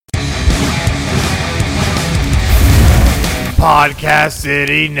Podcast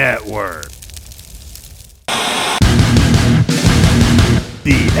City Network.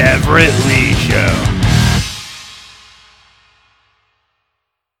 The Everett Lee Show.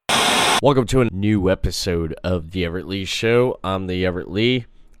 Welcome to a new episode of The Everett Lee Show. I'm the Everett Lee.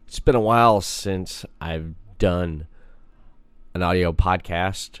 It's been a while since I've done an audio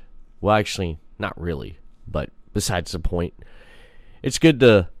podcast. Well, actually, not really, but besides the point. It's good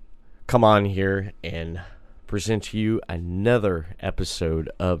to come on here and present to you another episode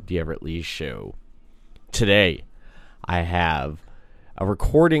of The Everett Lee Show. Today, I have a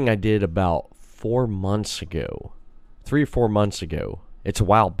recording I did about 4 months ago. 3 or 4 months ago. It's a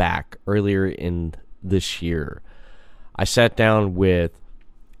while back, earlier in this year. I sat down with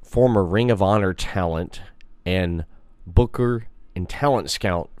former Ring of Honor talent and booker and talent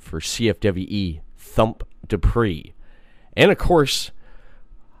scout for CFWE, Thump Dupree. And of course,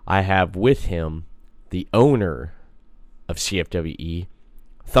 I have with him the owner of CFWE,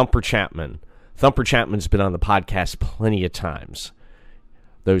 Thumper Chapman. Thumper Chapman's been on the podcast plenty of times,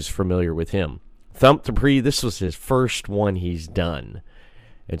 those familiar with him. Thump Dupree, this was his first one he's done.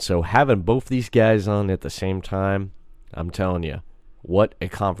 And so having both these guys on at the same time, I'm telling you, what a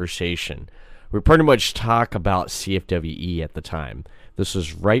conversation. We pretty much talk about CFWE at the time. This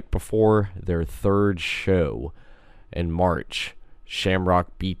was right before their third show in March,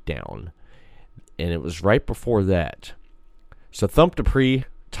 Shamrock Beatdown. And it was right before that. So Thump Dupree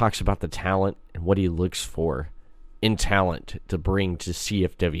talks about the talent and what he looks for in talent to bring to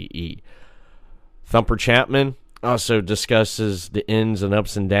CFWE. Thumper Chapman also discusses the ins and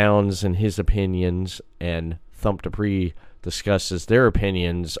ups and downs and his opinions, and Thump Dupree discusses their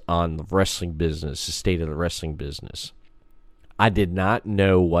opinions on the wrestling business, the state of the wrestling business. I did not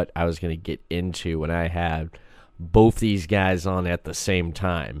know what I was going to get into when I had both these guys on at the same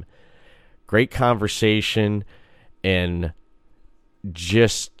time. Great conversation, and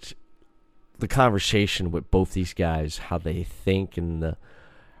just the conversation with both these guys, how they think in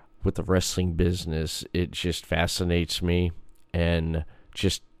with the wrestling business, it just fascinates me, and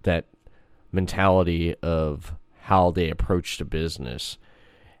just that mentality of how they approach the business.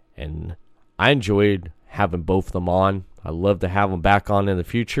 And I enjoyed having both of them on. I'd love to have them back on in the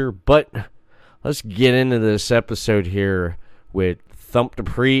future, but let's get into this episode here with Thump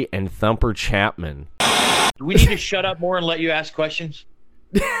Dupree and Thumper Chapman. Do we need to shut up more and let you ask questions?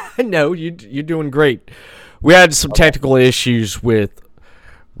 No, you're doing great. We had some technical issues with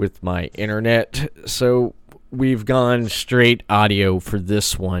my internet, so we've gone straight audio for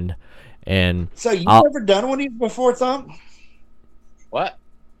this one. And so you've never done one of these before, Thump? What?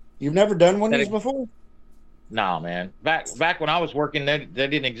 You've never done one of these before? No, man. Back when I was working, that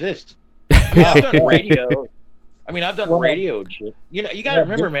didn't exist. I've done radio. I've done radio and shit. You know, you got to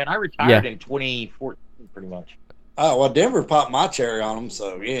remember, man. I retired in 2014, pretty much. Oh well, Denver popped my cherry on them,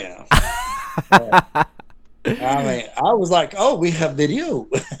 so yeah. I was like, "Oh, we have video."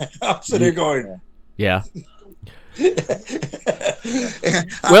 I'm sitting there going, "Yeah."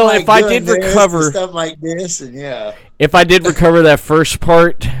 Well, if I did recover stuff like this, and yeah, if I did recover that first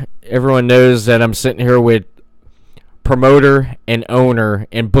part, everyone knows that I'm sitting here with promoter and owner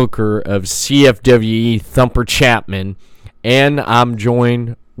and booker of CFWE, Thumper Chapman, and I'm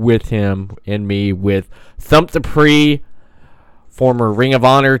joined with him and me with Thump Dupree, former Ring of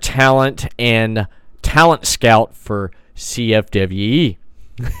Honor talent and talent scout for CFWE.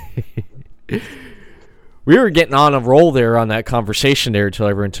 We were getting on a roll there on that conversation there until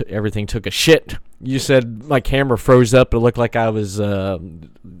everything took a shit. You said my camera froze up. It looked like I was a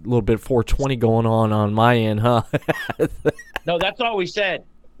little bit 420 going on my end, huh? No, that's all we said.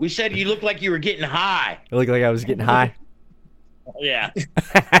 We said you looked like you were getting high. It looked like I was getting high? Yeah.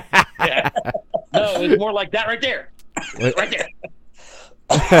 Yeah. No, it was more like that right there. Right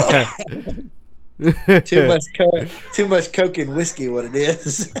there. Too much Coke and whiskey, what it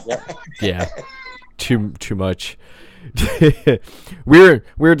is. Yeah. Too much. we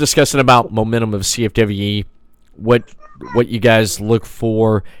were discussing about momentum of CFWE, what you guys look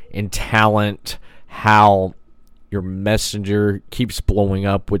for in talent, how your messenger keeps blowing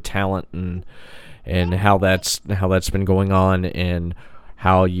up with talent, and how that's been going on, and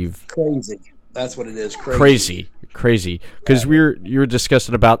how you've crazy. That's what it is. Crazy. Because you were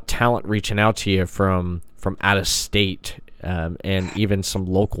discussing about talent reaching out to you from out of state, and even some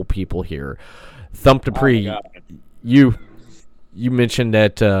local people here. Thump Dupree, you mentioned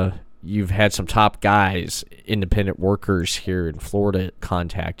that you've had some top guys, independent workers here in Florida,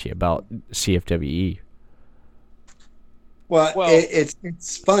 contact you about CFWE. Well,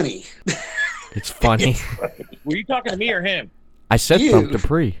 it's funny. It's funny. Were you talking to me or him? I said Thump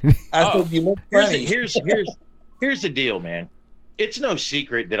Dupree. I think you look funny. Here's here's the deal, man. It's no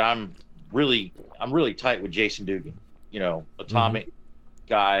secret that I'm really tight with Jason Dugan. You know, Atomic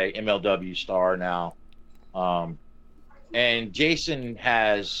guy, MLW star now. And Jason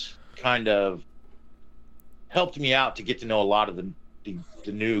has kind of helped me out to get to know a lot of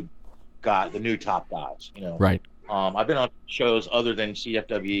the new top guys. You know, Right. I've been on shows other than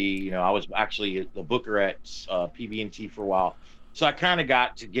CFWE. You know, I was actually the booker at PB&T for a while, so I kind of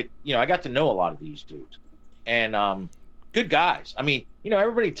got to get, you know, I got to know a lot of these dudes, and good guys. I mean, you know,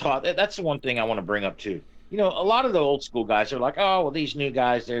 everybody taught. That's the one thing I want to bring up too. You know, a lot of the old school guys are like, oh, well, these new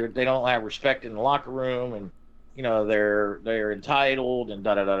guys, they don't have respect in the locker room, and you know, they're entitled and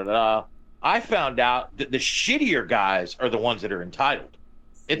da da da da da. I found out that the shittier guys are the ones that are entitled.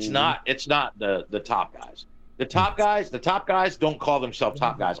 It's not the top guys. The top guys don't call themselves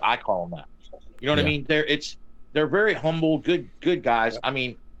top guys. I call them that. You know what I mean? They're very humble, good guys. I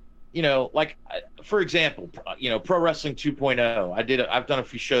mean, you know, like for example, you know, Pro Wrestling 2.0. I've done a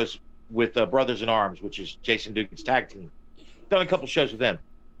few shows with Brothers in Arms, which is Jason Dugan's tag team. Done a couple shows with them.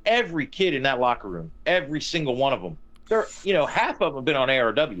 Every kid in that locker room, every single one of them, they're, you know, half of them have been on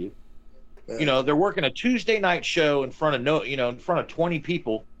ARW. You know, they're working a Tuesday night show in front of 20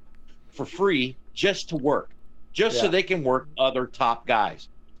 people for free just to work, so they can work other top guys.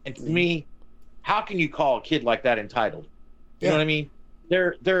 And to me, how can you call a kid like that entitled? You know what I mean?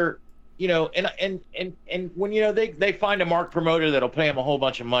 They're you know, and when, you know, they find a mark promoter that'll pay them a whole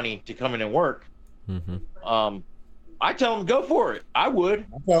bunch of money to come in and work. I tell them, go for it. I would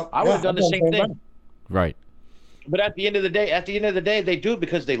have done the same thing. Right. But at the end of the day, they do it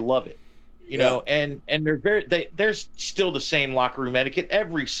because they love it. You know, and they're still the same locker room etiquette.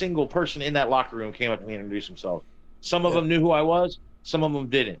 Every single person in that locker room came up to me and introduced themselves. Some of them knew who I was, some of them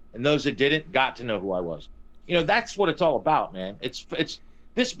didn't. And those that didn't got to know who I was. You know, that's what it's all about, man. It's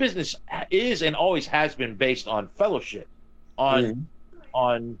this business is and always has been based on fellowship, on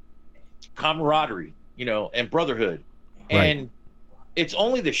camaraderie, you know, and brotherhood. Right. And it's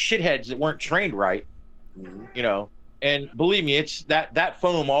only the shitheads that weren't trained right, you know. And believe me, it's that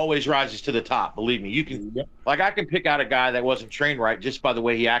foam always rises to the top. Believe me, you can like I can pick out a guy that wasn't trained right just by the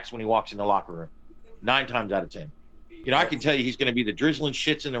way he acts when he walks in the locker room. 9 times out of 10, you know, I can tell you he's going to be the drizzling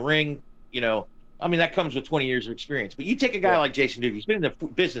shits in the ring. You know, I mean, that comes with 20 years of experience. But you take a guy like Jason Dugan, he's been in the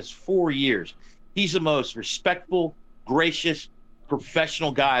business 4 years. He's the most respectful, gracious,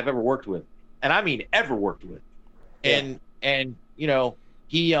 professional guy I've ever worked with, and I mean ever worked with. And you know,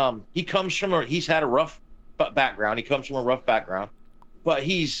 he comes from he's had a rough background. He comes from a rough background, but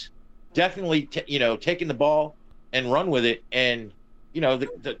he's definitely taken the ball and run with it. And you know,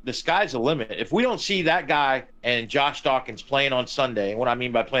 the sky's the limit. If we don't see that guy and Josh Dawkins playing on Sunday, and what I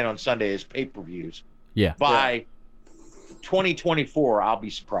mean by playing on Sunday is pay-per-views. By 2024, I'll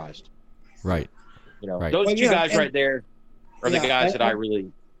be surprised. Right. You know, those two guys right there are the guys that I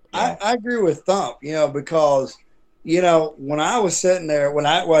really. I agree with Thump. You know, because you know, when I was sitting there,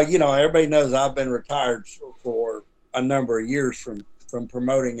 you know, everybody knows I've been retired for a number of years from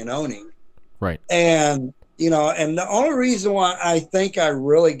promoting and owning. Right. And, you know, and the only reason why I think I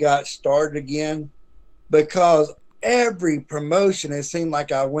really got started again, because every promotion it seemed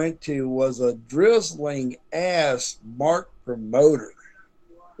like I went to was a drizzling ass mark promoter.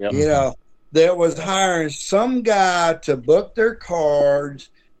 Yep. You know, that was hiring some guy to book their cards,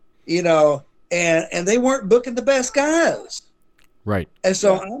 you know, and they weren't booking the best guys. Right. And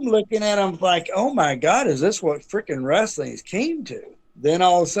so I'm looking at them like, oh my God, is this what freaking wrestling came to? Then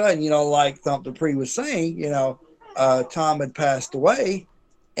all of a sudden, you know, like Thump Dupree was saying, you know, Tom had passed away,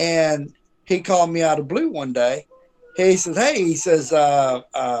 and he called me out of blue one day. He says, hey, he says,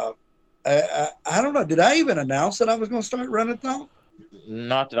 I don't know, did I even announce that I was going to start running Thump?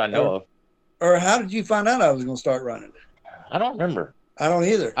 Not that I know of. Or how did you find out I was going to start running? I don't remember. I don't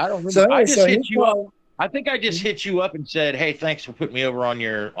either. I don't remember. So, I just hit you up. I think I just hit you up and said, hey, thanks for putting me over on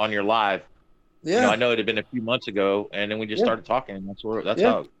your live. Yeah. You know, I know it had been a few months ago, and then we just started talking, and that's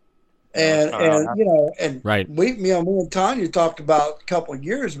how. And you know, and right. me and Tanya talked about a couple of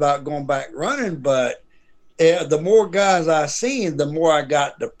years about going back running, but the more guys I seen, the more I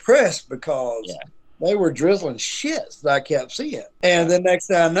got depressed because they were drizzling shits that I kept seeing. And then next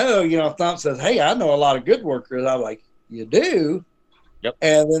thing I know, you know, Thump says, hey, I know a lot of good workers. I'm like, you do? Yep.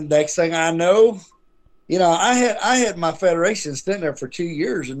 And then next thing I know, you know, I had my federation sitting there for 2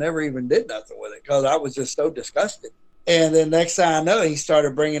 years and never even did nothing with it because I was just so disgusted. And then next thing I know, he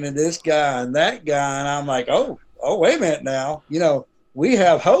started bringing in this guy and that guy, and I'm like, oh, wait a minute now, you know, we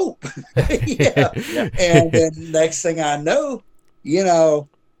have hope. Yeah. And then next thing I know, you know,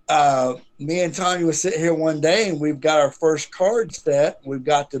 me and Tanya was sitting here one day, and we've got our first card set. We've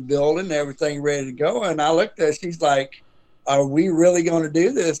got the building, everything ready to go. And I looked at her, she's like, "Are we really going to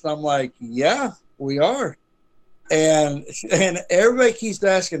do this?" And I'm like, "Yeah, we are." And everybody keeps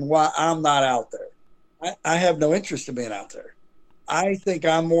asking why I'm not out there. I have no interest in being out there. I think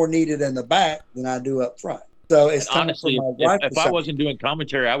I'm more needed in the back than I do up front. So it's time honestly, for my wife. if I wasn't doing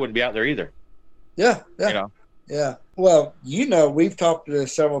commentary, I wouldn't be out there either. Yeah. You know? Yeah. Well, we've talked to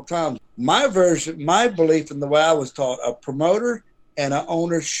this several times. My belief in the way I was taught, a promoter and an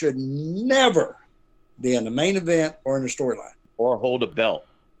owner should never be in the main event or in the storyline. Or hold a belt.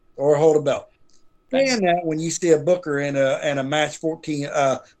 And that when you see a booker in a match,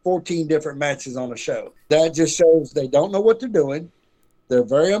 14 different matches on a show, that just shows they don't know what they're doing. They're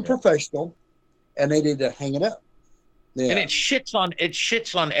very unprofessional, and they need to hang it up. Yeah. And it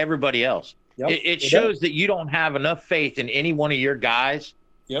shits on everybody else. Yep, it shows that you don't have enough faith in any one of your guys.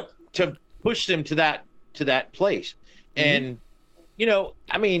 Yep. To push them to that place. Mm-hmm. And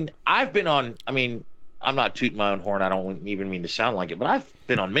I'm not tooting my own horn. I don't even mean to sound like it, but I've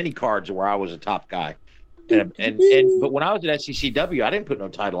been on many cards where I was a top guy. But when I was at SCCW, I didn't put no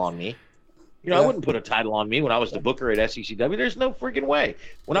title on me. I wouldn't put a title on me when I was the booker at SCCW. There's no freaking way.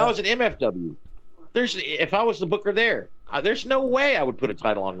 When I was at MFW, if I was the booker there, there's no way I would put a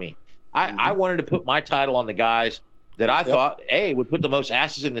title on me. I wanted to put my title on the guys that I thought, would put the most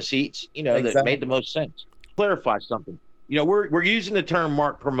asses in the seats, that made the most sense. Clarify something. We're using the term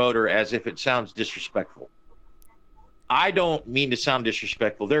mark promoter as if it sounds disrespectful. I don't mean to sound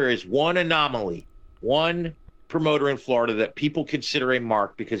disrespectful. There is one anomaly, one promoter in Florida that people consider a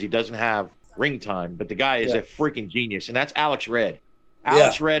mark because he doesn't have ring time, but the guy is a freaking genius, and that's Alex Red.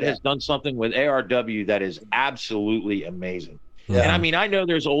 Alex Red has done something with ARW that is absolutely amazing. Yeah. And I know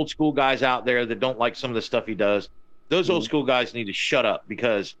there's old school guys out there that don't like some of the stuff he does. Those old school guys need to shut up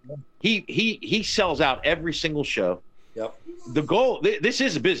because he sells out every single show. Yep. The goal, this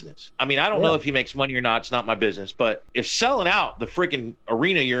is a business. I don't know if he makes money or not. It's not my business. But if selling out the freaking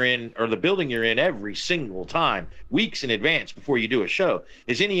arena you're in or the building you're in every single time, weeks in advance before you do a show,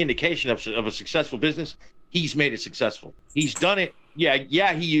 is any indication of a successful business, he's made it successful. He's done it.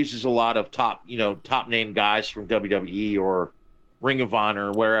 Yeah, he uses a lot of top name guys from WWE or Ring of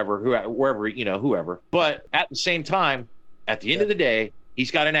Honor, whoever. But at the same time, at the end of the day, he's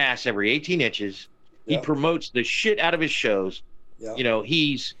got an ass every 18 inches. He promotes the shit out of his shows. Yeah.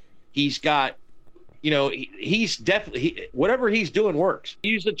 He's got, he's definitely, whatever he's doing works.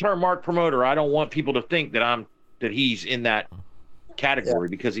 Use the term mark promoter. I don't want people to think that he's in that category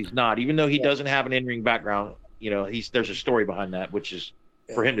because he's not, even though he doesn't have an in-ring background. There's a story behind that, which is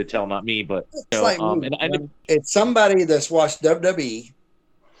for him to tell, not me. But it's somebody that's watched WWE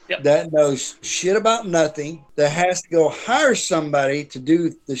that knows shit about nothing, that has to go hire somebody to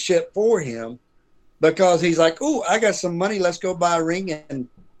do the shit for him because he's like, "Oh, I got some money. Let's go buy a ring." And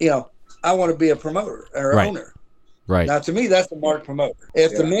I want to be a promoter or owner. Right. Now, to me, that's the mark promoter.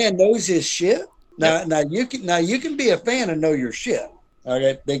 If the man knows his shit, now you can be a fan and know your shit.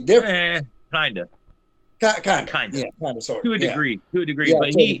 Okay, big difference. Kinda. Kind of, sort of. To a degree. Yeah,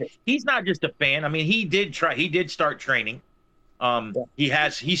 but he's not just a fan. He did start training.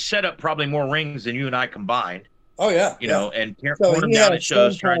 He's set up probably more rings than you and I combined. Oh yeah. And torn him down at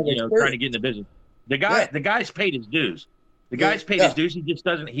shows, trying to get in the business. The guy's paid his dues. The guy's paid his dues. He just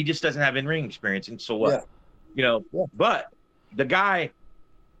doesn't have in-ring experience. And so what? But the guy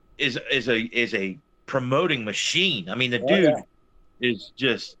is a promoting machine. The dude is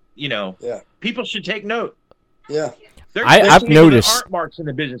just, people should take note. Yeah. I've noticed art marks in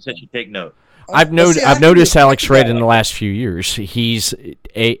the business that should take note. I've noticed Alex Red in the last few years. He's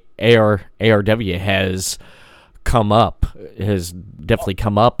ARW has definitely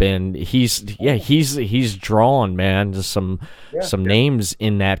come up, and he's drawn, man, to some names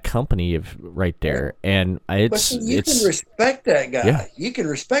in that company right there, and you can respect that guy. Yeah. You can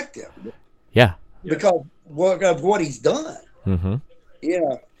respect him. Yeah. Because of what he's done. Mm-hmm.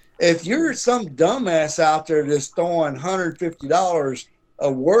 Yeah. If you're some dumbass out there just throwing $150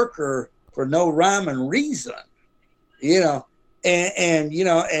 a worker for no rhyme and reason, and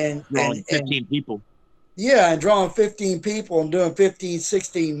drawing 15 people. Yeah, and drawing 15 people and doing 15,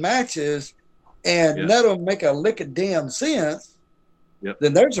 16 matches, and none of them make a lick of damn sense,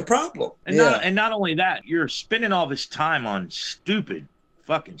 then there's a problem. And not only that, you're spending all this time on stupid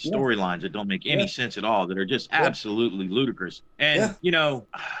fucking storylines that don't make any sense at all, that are just absolutely ludicrous. And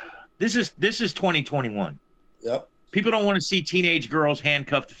this is 2021. Yep. People don't want to see teenage girls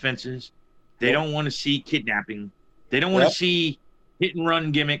handcuffed to fences. They don't want to see kidnapping. They don't want to see hit and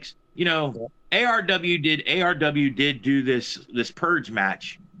run gimmicks. ARW did do this purge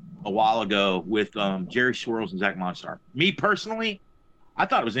match a while ago with Jerry Swirls and Zach Monstar. Me personally, I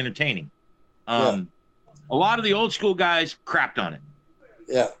thought it was entertaining. A lot of the old school guys crapped on it.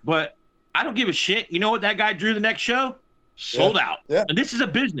 Yeah. But I don't give a shit. You know what that guy drew the next show? Sold out. Yeah. And this is a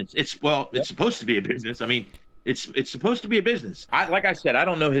business. It's supposed to be a business. I mean, it's supposed to be a business. Like I said, I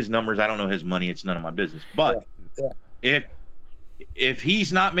don't know his numbers. I don't know his money. It's none of my business. But if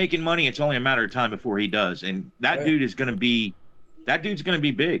he's not making money, it's only a matter of time before he does. And that dude's going to be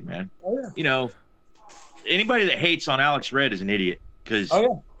big, man. Oh, yeah. You know, anybody that hates on Alex Red is an idiot because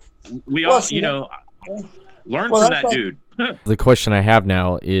we Well, all, see, you know, learn well, from that's that like- dude. The question I have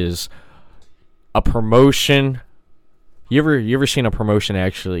now is a promotion. You ever seen a promotion that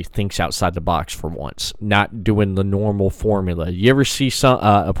actually thinks outside the box for once, not doing the normal formula? You ever see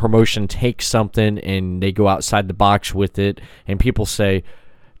a promotion take something and they go outside the box with it, and people say,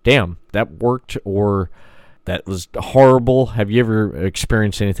 "Damn, that worked," or "That was horrible"? Have you ever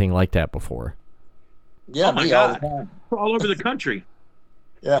experienced anything like that before? Yeah. Oh my me all the God. time. All over the country.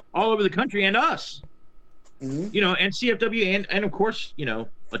 Yeah. All over the country and us. Mhm. You know, and CFW and of course, you know,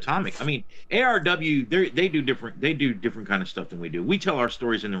 Atomic. I mean, ARW, they do different kind of stuff than we do. We tell our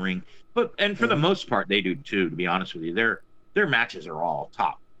stories in the ring, but for the most part they do too, to be honest with you. Their matches are all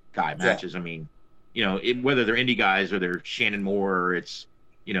top guy matches. I mean, you know, whether they're indie guys or they're Shannon Moore or it's,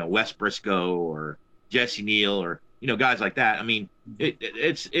 you know, Wes Briscoe or Jesse Neal or, you know, guys like that. I mean,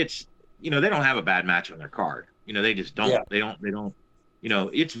 it's you know, they don't have a bad match on their card. You know, they just don't. Yeah. They don't. You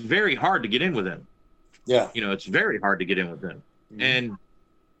know, it's very hard to get in with them. Yeah. You know, it's very hard to get in with them. And,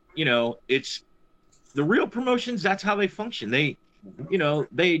 you know, it's the real promotions. That's how they function. They, you know,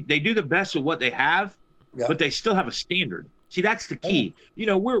 they do the best of what they have, but they still have a standard. See, that's the key. You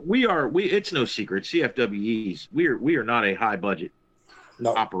know, we it's no secret. CFWEs, we are not a high budget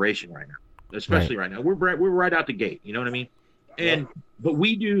operation right now, especially right now. We're right out the gate. You know what I mean? And, but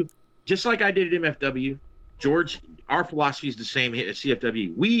we do, just like I did at MFW, George, our philosophy is the same at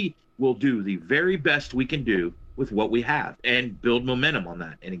CFW. We will do the very best we can do with what we have and build momentum on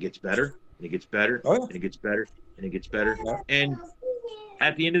that. And it gets better, and it gets better, and it gets better, and it gets better. And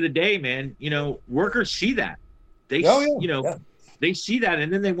at the end of the day, man, you know, workers see that. They, you know, they see that,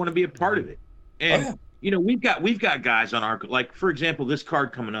 and then they want to be a part of it. And, you know, we've got guys on our, like, for example, this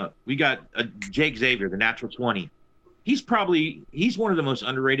card coming up, we got Jake Xavier, the natural 20. He's one of the most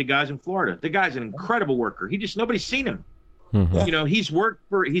underrated guys in Florida. The guy's an incredible worker. Nobody's seen him. Mm-hmm. You know, he's worked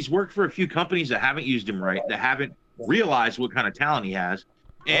for a few companies that haven't used him right, that haven't realized what kind of talent he has.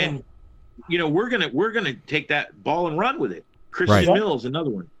 And, you know, we're gonna take that ball and run with it. Christian Mills, another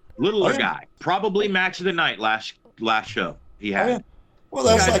one. Littler guy. Probably match of the night last show he had. Well,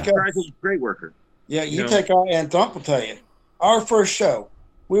 that's guy's like a great worker. Yeah, you take our, and Thump will tell you, our first show,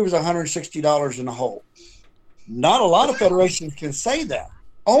 we was $160 in the hole. Not a lot of federations can say that.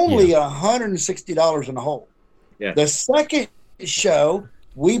 Only $160 in the hole. Yeah. The second show,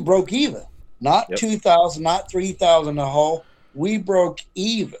 we broke even. Not 2,000, not 3,000 in the hole. We broke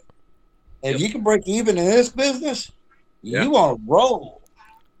even. If you can break even in this business, you want to roll.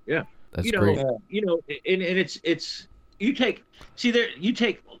 Yeah, that's great. great. You know, and it's you take. See there, you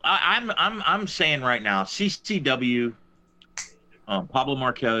take. I'm saying right now, CCW, Pablo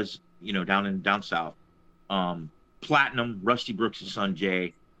Marquez, you know, down south, Platinum, Rusty Brooks' son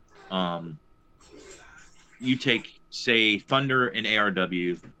Jay. You take, say, Thunder and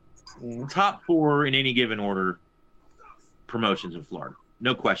ARW, top 4 in any given order promotions in Florida,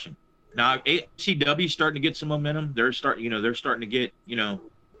 no question. Now ACW starting to get some momentum. They're starting to get, you know,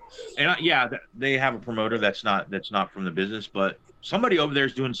 and they have a promoter that's not from the business, but somebody over there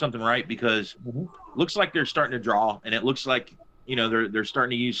is doing something right because looks like they're starting to draw, and it looks like, you know, they're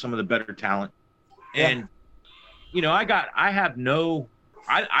starting to use some of the better talent. And you know, I have no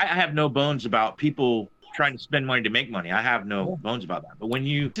bones about people trying to spend money to make money. I have no bones about that. But when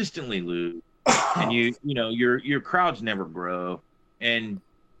you consistently lose and you know, your crowds never grow, and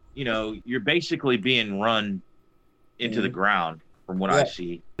you know, you're basically being run into the ground from what I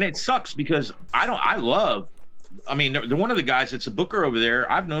see. And it sucks because I mean, they're one of the guys that's a booker over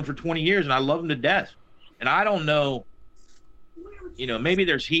there I've known for 20 years, and I love him to death. And I don't know, you know, maybe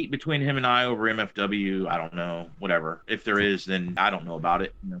there's heat between him and I over MFW. I don't know, whatever. If there is, then I don't know about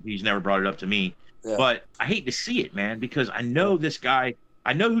it. You know, he's never brought it up to me. But I hate to see it, man, because I know this guy.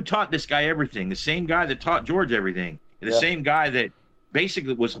 I know who taught this guy everything. The same guy that taught George everything. The same guy that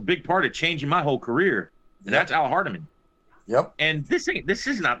basically was a big part of changing my whole career. And that's Al Hardiman. Yep. And this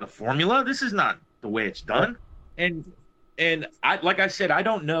is not the formula. This is not the way it's done. And I, like I said, I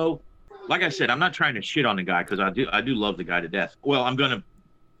don't know. Like I said, I'm not trying to shit on the guy because I do love the guy to death. Well, I'm gonna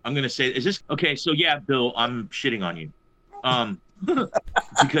say, is this okay? So yeah, Bill, I'm shitting on you.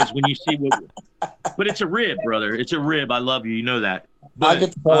 Because when you see what, but it's a rib, brother. It's a rib. I love you. You know that. But, I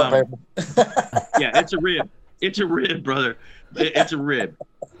get the toilet paper. yeah, it's a rib. It's a rib, brother. It's a rib.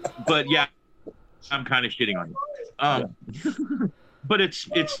 But yeah, I'm kind of shitting on you. But it's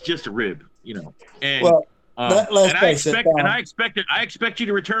just a rib, you know. And Well, and I expect you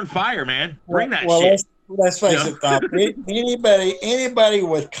to return fire, man. Bring that shit. Let's face it, Thump. Anybody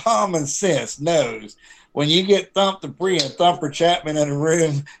with common sense knows when you get Thump Dupree and Thumper Chapman in a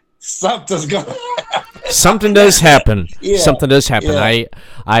room, something's gonna happen. Something does happen. Yeah. Something does happen. Yeah.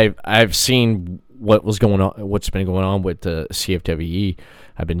 I've seen what's been going on with the CFWE.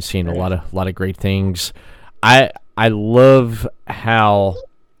 I've been seeing a lot of great things. I love how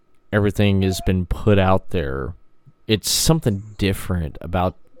everything has been put out there. It's something different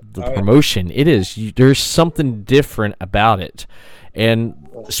about the promotion. It is. There's something different about it, and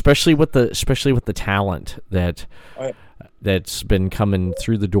especially with the talent that's been coming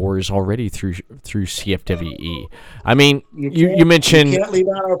through the doors already through CFWE. I mean, you mentioned you can't leave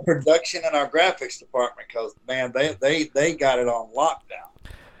out our production and our graphics department because man, they got it on lockdown.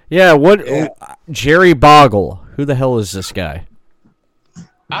 Yeah, Jerry Boggle. Who the hell is this guy?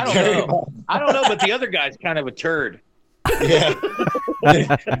 I don't know. I don't know, but the other guy's kind of a turd. Yeah.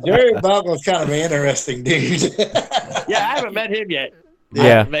 Jerry Boggle's kind of an interesting dude. Yeah, I haven't met him yet. Yeah. I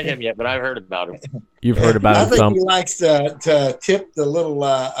haven't met him yet, but I've heard about him. You've heard about him. I think Thump. he likes to tip the little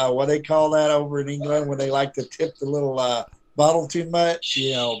what they call that over in England when they like to tip the little bottle too much.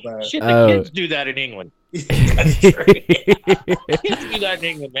 You know, Shit, the kids do that in England. That's right. Kids do that in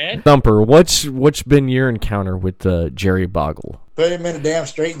England, man. Thumper, what's been your encounter with Jerry Boggle? Put him in a damn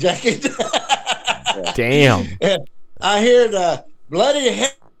straitjacket. Damn. And I hear the bloody hell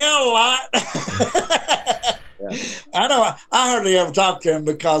a lot. I know. I hardly ever talk to him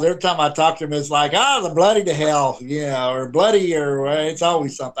because every time I talk to him, it's like, the bloody to hell, or bloody, or it's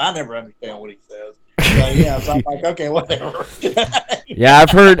always something. I never understand what he says. So I'm like, okay, whatever. Yeah,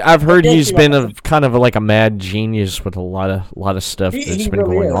 I've heard he's been kind of like a mad genius with a lot of stuff that's been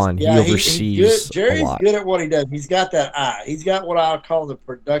really going is. on. Yeah, he oversees Jerry's a lot. good at what he does. He's got that eye. He's got what I'll call the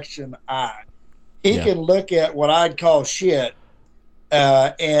production eye. He can look at what I'd call shit,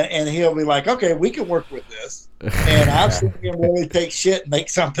 and he'll be like, okay, we can work with this. And I've seen him really take shit and make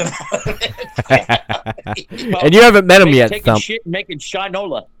something out of it. And you haven't met him yet, taking Thump. shit and making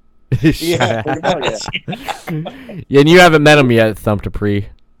shinola. Yeah, pretty much. And you haven't met him yet, Thump Dupree.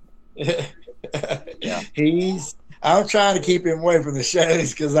 Yeah. I'm trying to keep him away from the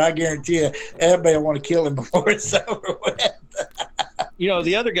shows because I guarantee you, everybody will want to kill him before it's over with. You know,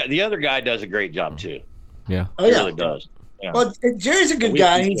 the other guy does a great job too. Yeah. Oh, He yeah. really does. Yeah. Well, Jerry's a good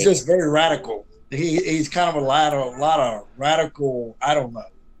guy. He's just very radical. He's kind of a lot of radical. I don't know.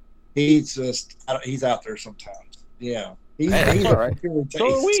 He's out there sometimes. Yeah. He's all right. peculiar taste.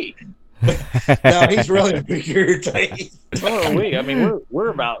 So are we. No, he's really a peculiar taste. So are we. I mean, we're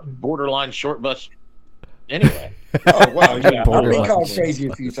about borderline short bus anyway. Oh wow, yeah. I've been Borderline. called crazy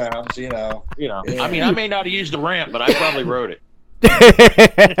a few times. Yeah. I mean, I may not have used the ramp, but I probably rode it.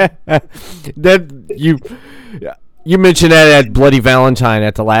 That you mentioned that at Bloody Valentine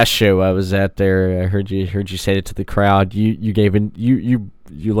at the last show I was at there. I heard you say it to the crowd. You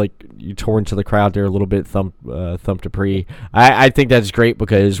tore into the crowd there a little bit. Thump Dupree. I think that's great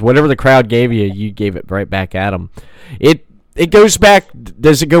because whatever the crowd gave you, you gave it right back at them. It goes back.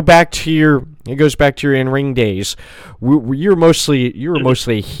 Does it go back to your? It goes back to your in-ring days. You were mostly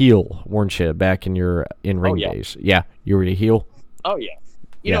a heel, weren't you? Back in your in-ring days. Yeah, you were a heel. Oh yeah.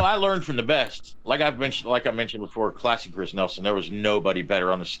 You know, I learned from the best. Like I mentioned before, classic Chris Nelson. There was nobody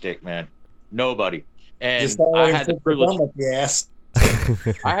better on the stick, man. Nobody. And I had the privilege. Yes.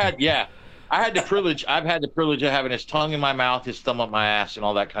 I've had the privilege of having his tongue in my mouth, his thumb up my ass, and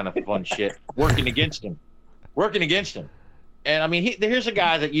all that kind of fun shit. Working against him. And I mean, here's a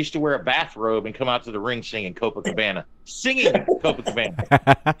guy that used to wear a bathrobe and come out to the ring singing Copacabana.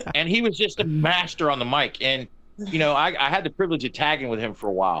 And he was just a master on the mic. And, you know, I had the privilege of tagging with him for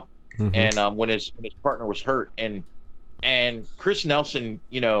a while. Mm-hmm. And when his partner was hurt. And Chris Nelson,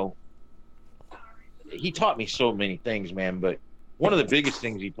 you know, he taught me so many things, man. But one of the biggest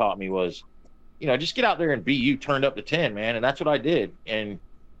things he taught me was, you know, just get out there and be you turned up to 10, man. And that's what I did. And,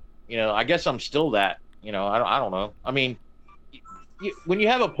 you know, I guess I'm still that. You know, I don't know. I mean, when you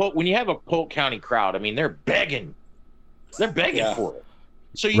have a Polk County crowd, I mean, they're begging for it.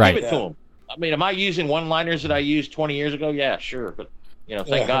 So you give it to them. I mean, am I using one-liners that I used 20 years ago? Yeah, sure. But, you know,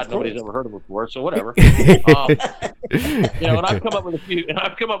 thank God nobody's ever heard of them before. So whatever. You know, and I've come up with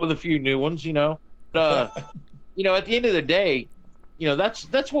a few new ones. You know, you know, at the end of the day, you know,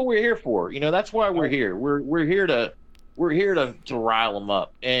 that's what we're here for. You know, that's why we're here. We're we're here to rile them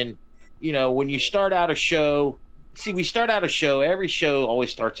up. And when you start out a show, we start out a show. Every show always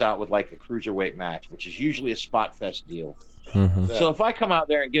starts out with like a cruiserweight match, which is usually a spot fest deal. Mm-hmm. So if I come out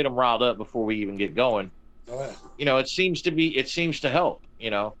there and get them riled up before we even get going, it seems to help.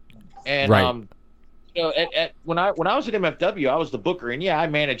 And right. when I was at MFW, I was the booker, and I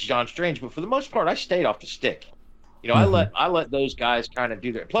managed John Strange, but for the most part, I stayed off the stick. Mm-hmm. I let those guys kind of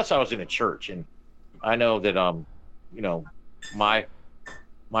do their. Plus, I was in a church, and I know that my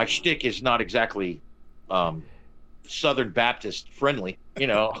shtick is not exactly Southern Baptist friendly,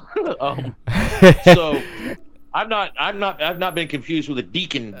 so I've not been confused with a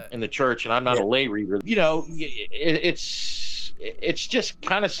deacon in the church, and I'm not a lay reader. It's just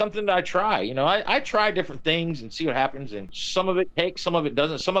kind of something that I try. I try different things and see what happens, and some of it takes, some of it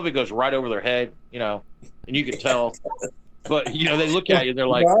doesn't, some of it goes right over their head, and you can tell. But they look at you and they're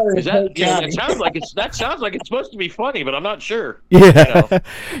like, "Is that?" That sounds like it's supposed to be funny, but I'm not sure. Yeah.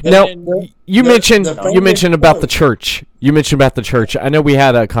 Now you mentioned about the church. You mentioned about the church. I know we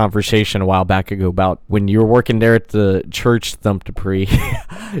had a conversation a while back ago about when you were working there at the church, Thump Dupree.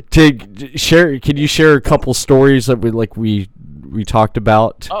 Can you share a couple stories that we talked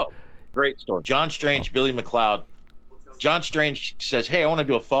about? Oh, great story. John Strange, Billy McLeod. John Strange says, "Hey, I want to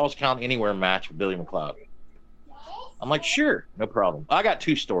do a Falls Count Anywhere match with Billy McLeod." I'm like, sure, no problem. I got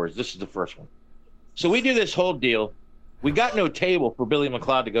 2 stories. This is the first one. So we do this whole deal. We got no table for Billy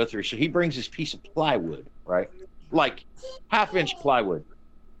McLeod to go through, so he brings this piece of plywood, right? Like half-inch plywood.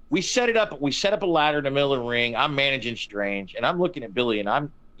 We set it up. We set up a ladder in the middle of the ring. I'm managing Strange, and I'm looking at Billy, and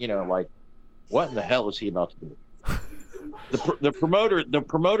I'm, like, what in the hell is he about to do? The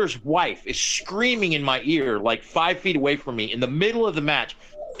promoter's wife is screaming in my ear, like 5 feet away from me, in the middle of the match.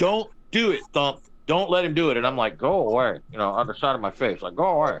 Don't do it, Thump. Don't let him do it. And I'm like, go away, on the side of my face, like,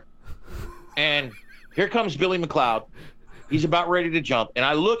 go away. And here comes Billy McLeod. He's about ready to jump. And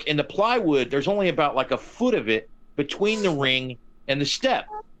I look, in the plywood, there's only about like a foot of it between the ring and the step.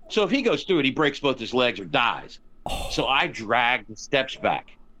 So if he goes through it, he breaks both his legs or dies. So I drag the steps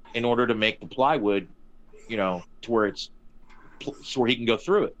back in order to make the plywood, to where so where he can go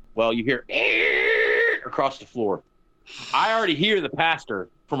through it. Well, you hear across the floor. I already hear the pastor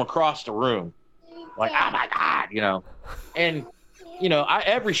from across the room. Like, oh my God, and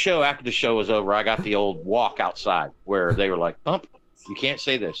every show after the show was over, I got the old walk outside where they were like, Thump, you can't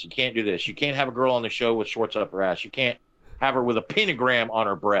say this, you can't do this, you can't have a girl on the show with shorts up her ass, you can't have her with a pentagram on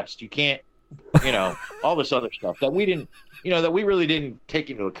her breast, you can't, all this other stuff that we didn't, that we really didn't take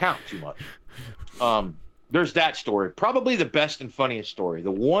into account too much. There's that story, probably the best and funniest story.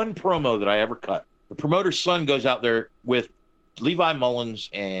 The one promo that I ever cut. The promoter's son goes out there with Levi Mullins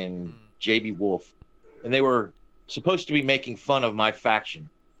and JB Wolf. And they were supposed to be making fun of my faction.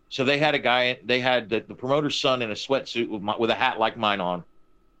 So they had the promoter's son in a sweatsuit with a hat like mine on.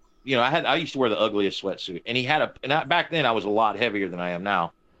 I used to wear the ugliest sweatsuit. And back then I was a lot heavier than I am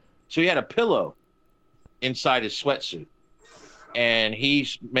now. So he had a pillow inside his sweatsuit. And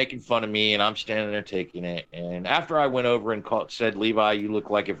he's making fun of me, and I'm standing there taking it. And after I went over and said, Levi, you look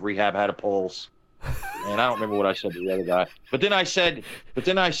like if rehab had a pulse. And I don't remember what I said to the other guy. But then I said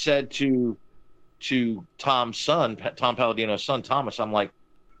to Tom's son, Tom Palladino's son, Thomas, I'm like,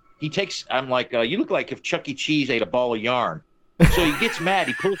 you look like if Chuck E. Cheese ate a ball of yarn. So he gets mad,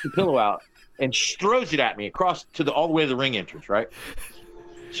 he pulls the pillow out and throws it at me across all the way to the ring entrance, right?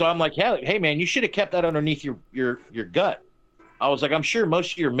 So I'm like, hey man, you should have kept that underneath your gut. I was like, I'm sure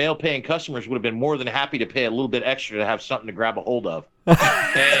most of your male paying customers would have been more than happy to pay a little bit extra to have something to grab a hold of.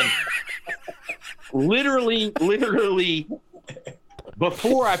 And literally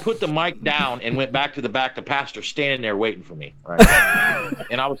before I put the mic down and went back to the back, the pastor standing there waiting for me. Right.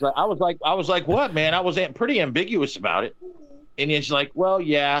 And I was like, what, man? I was pretty ambiguous about it. And he's like, well,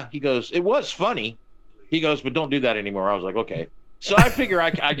 yeah. He goes, it was funny. He goes, but don't do that anymore. I was like, okay. So I figure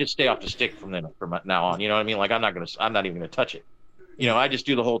I just stay off the stick from now on. You know what I mean? Like I'm not even gonna touch it. I just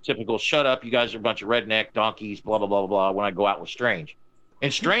do the whole typical shut up. You guys are a bunch of redneck donkeys, blah blah blah blah. When I go out with Strange,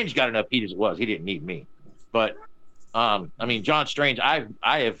 and Strange got enough heat as it was. He didn't need me, but. John Strange, I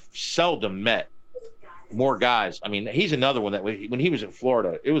have seldom met more guys. He's another one that when he was in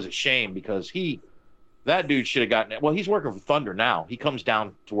Florida, it was a shame because that dude should have gotten it. Well, he's working for Thunder now. He comes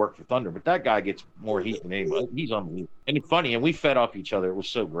down to work for Thunder, but that guy gets more heat than anybody. He's unbelievable. And it's funny, and we fed off each other. It was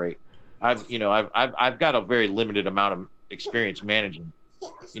so great. I've got a very limited amount of experience managing,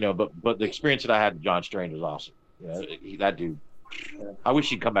 but the experience that I had with John Strange was awesome. That dude, I wish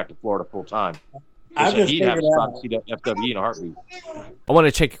he'd come back to Florida full time. He'd have a spot to FW in a heartbeat. I want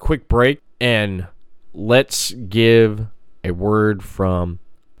to take a quick break and let's give a word from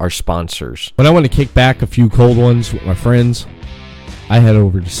our sponsors. When I want to kick back a few cold ones with my friends, I head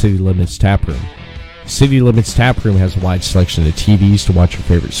over to City Limits Tap Room. City Limits Tap Room has a wide selection of TVs to watch your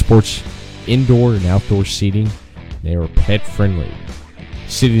favorite sports, indoor and outdoor seating. They are pet friendly.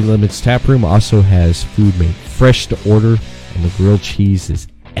 City Limits Tap Room also has food made fresh to order, and the grilled cheese is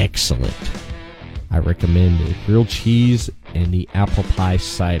excellent. I recommend the grilled cheese and the apple pie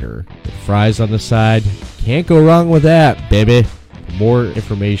cider. The fries on the side, can't go wrong with that, baby. For more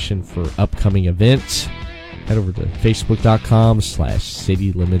information for upcoming events, head over to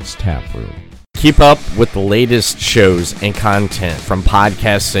facebook.com/City Limits Tap Room. Keep up with the latest shows and content from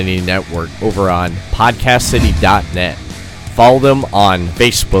Podcast City Network over on podcastcity.net. Follow them on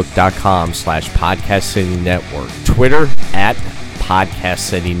facebook.com/Podcast City Network, Twitter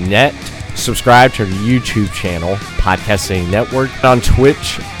 @PodcastCityNet. Subscribe to the YouTube channel, Podcast City Network, on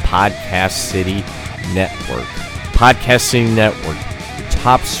Twitch, Podcast City Network. Podcast City Network, your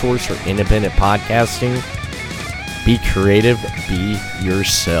top source for independent podcasting. Be creative, be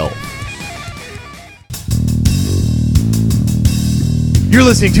yourself. You're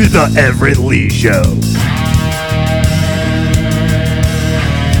listening to The Everett Lee Show.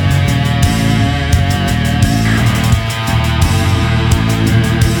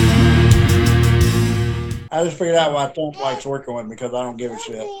 I just figured out why Thump likes working with me, because I don't give a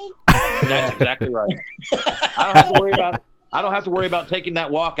shit. That's exactly right. I don't have to worry about taking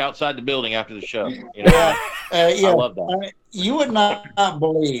that walk outside the building after the show. You know? I love that. I mean, you would not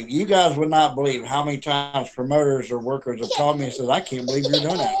believe, you guys would not believe how many times promoters or workers have called me and said, "I can't believe you're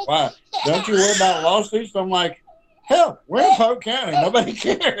doing that. Why? Don't you worry about lawsuits?" I'm like, hell, we're in Polk County. Nobody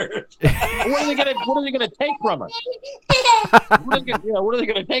cares. What are they gonna take from us? What are they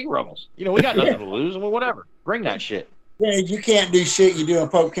gonna take from us? You know, we got nothing to lose. I mean, whatever. Bring that shit. Yeah, you can't do shit you do in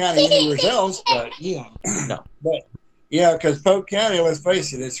Polk County anywhere else, but yeah. No. But yeah, because Polk County, let's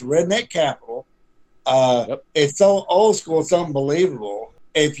face it, it's a redneck capital. It's so old school, it's unbelievable.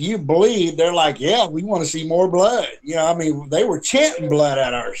 If you bleed, they're like, yeah, we want to see more blood. You know, I mean, they were chanting blood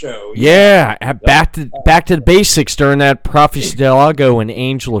at our show. Yeah, back to the basics during that Prophecy Delago and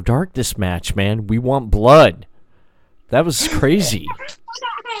Angel of Darkness match, man. We want blood. That was crazy.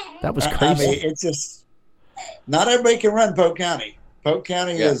 That was crazy. I mean, it's just, not everybody can run Polk County. Polk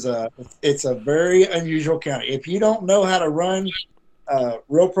County is it's a very unusual county. If you don't know how to run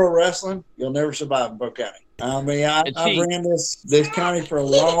real pro wrestling, you'll never survive in Polk County. I mean, I've ran this county for a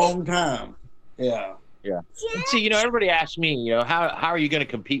long time. Yeah. Yeah. See, you know, everybody asks me, you know, how are you going to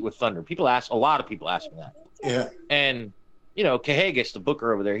compete with Thunder? A lot of people ask me that. Yeah. And, you know, Cahagas, the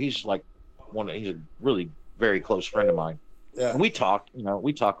booker over there, he's like he's a really very close friend of mine. Yeah. And we talk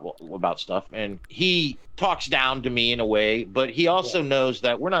about stuff, and he talks down to me in a way, but he also knows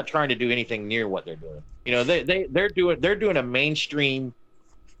that we're not trying to do anything near what they're doing. You know, they're doing a mainstream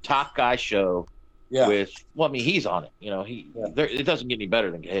top guy show. Yeah. He's on it. You know, it doesn't get any better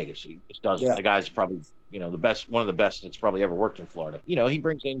than Cahagas. He just doesn't. Yeah. The guy's probably, you know, one of the best that's probably ever worked in Florida. You know, he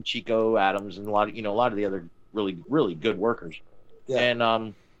brings in Chico Adams and a lot of the other really, really good workers. Yeah.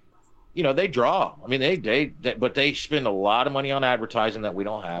 And you know, they draw. I mean, but they spend a lot of money on advertising that we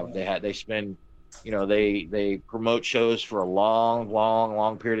don't have. They spend, you know, they promote shows for a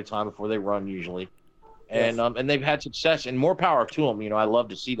long period of time before they run usually. And and they've had success, and more power to them. You know, I love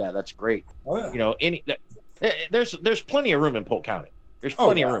to see that. That's great. Oh, yeah. You know, there's plenty of room in Polk County. There's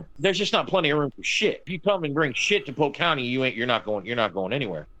plenty of room. There's just not plenty of room for shit. If you come and bring shit to Polk County, you're not going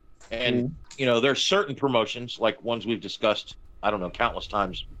anywhere. And you know, there's certain promotions like ones we've discussed, I don't know, countless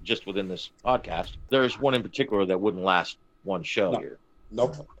times just within this podcast. There's one in particular that wouldn't last one show here.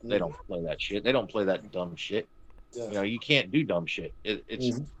 Nope. They don't play that shit. They don't play that dumb shit. Yeah. You know, you can't do dumb shit. If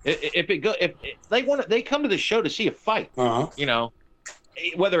they come to the show to see a fight. You know,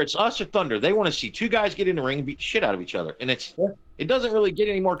 whether it's us or Thunder, they want to see two guys get in the ring and beat the shit out of each other. And it doesn't really get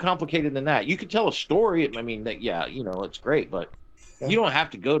any more complicated than that. You could tell a story. I mean, you know, it's great, but you don't have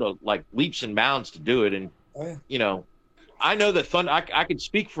to go to like leaps and bounds to do it. And you know, I know that Thunder. I could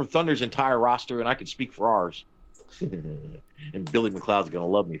speak for Thunder's entire roster, and I could speak for ours. And Billy McLeod's gonna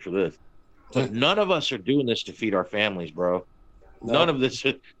love me for this. But none of us are doing this to feed our families, bro. No. None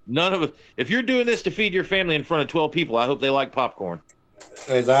of us. If you're doing this to feed your family in front of 12 people, I hope they like popcorn.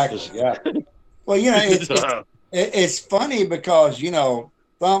 Exactly. Yeah. Well, you know, it's funny because, you know,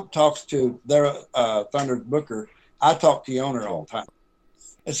 Thump talks to their Thunder's booker. I talk to the owner all the time.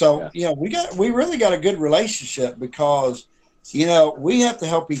 And so, you know, we really got a good relationship because, you know, we have to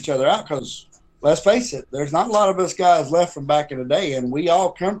help each other out because, let's face it, there's not a lot of us guys left from back in the day, and we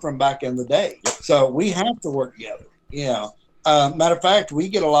all come from back in the day. So we have to work together. You know, matter of fact, we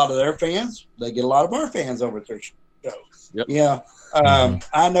get a lot of their fans. They get a lot of our fans over at their show. Yep. Yeah.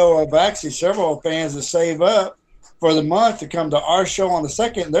 I know of actually several fans that save up for the month to come to our show on the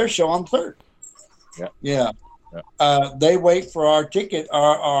 2nd and their show on the 3rd. Yeah. They wait for our ticket,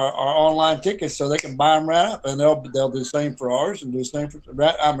 our online tickets, so they can buy them right up, and they'll do the same for ours and do the same for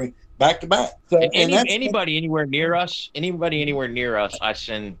back to back. So, And anybody anywhere near us, I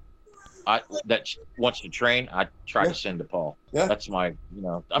send. That wants to train, I try to send to Paul. Yeah. That's my,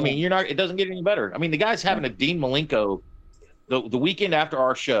 I mean, it doesn't get any better. I mean, the guy's having a Dean Malenko the weekend after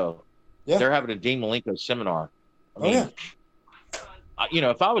our show. Yeah. They're having a Dean Malenko seminar. I mean,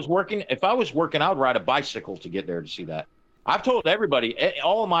 if I was working, I would ride a bicycle to get there to see that. I've told everybody,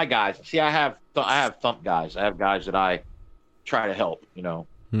 all of my guys. See, I have Thump guys. I have guys that I try to help.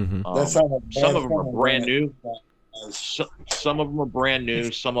 Mm-hmm. Some of them are brand new. Some of them are brand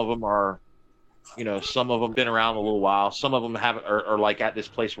new. Some of them are, some of them been around a little while. Some of them are like at this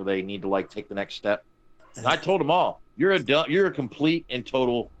place where they need to like take the next step. And I told them all, you're a complete and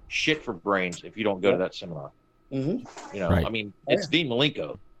total shit for brains if you don't go to that seminar. Mm-hmm. Right. I mean, it's Dean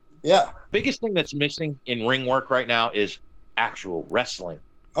Malenko. Yeah. Biggest thing that's missing in ring work right now is actual wrestling.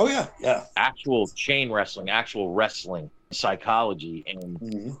 Oh yeah. Actual chain wrestling, actual wrestling psychology,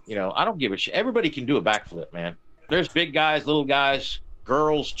 and I don't give a shit. Everybody can do a backflip, man. There's big guys, little guys,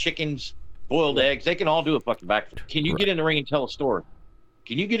 girls, chickens, boiled eggs. They can all do a fucking backflip. Can you get in the ring and tell a story?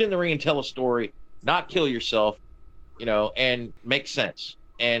 Can you get in the ring and tell a story, not kill yourself, and make sense?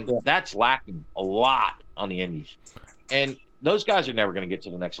 And that's lacking a lot on the indies. And those guys are never going to get to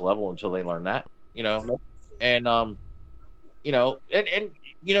the next level until they learn that, And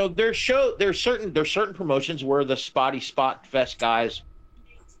there's certain promotions where the spotty spot fest guys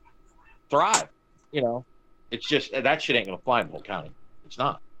thrive, It's just that shit ain't gonna fly in Polk County. It's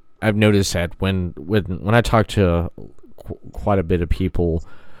not. I've noticed that when I talk to quite a bit of people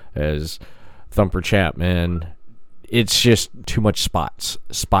as Thumper Chapman, it's just too much spots.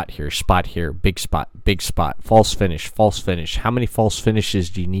 Spot here, big spot, false finish. How many false finishes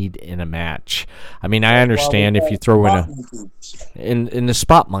do you need in a match? I mean, I understand if you throw in the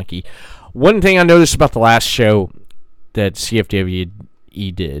spot monkey. One thing I noticed about the last show that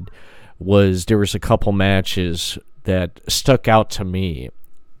CFWE did was there was a couple matches that stuck out to me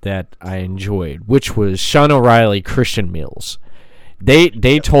that I enjoyed, which was Sean O'Reilly, Christian Mills. They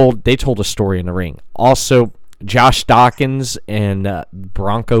told a story in the ring. Also, Josh Dawkins and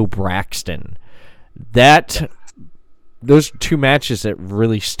Bronco Braxton. Those two matches that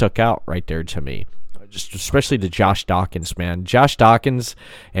really stuck out right there to me. Just especially the Josh Dawkins, man. Josh Dawkins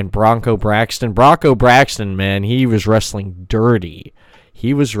and Bronco Braxton. Bronco Braxton, man, he was wrestling dirty.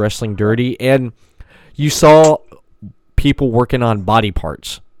 And you saw people working on body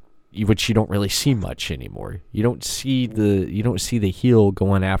parts, which you don't really see much anymore. You don't see the heel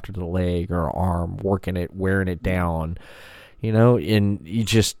going after the leg or arm, working it, wearing it down, and you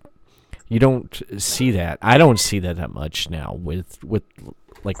don't see that. I don't see that much now with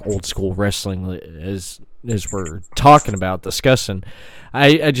like old school wrestling as we're talking about, discussing.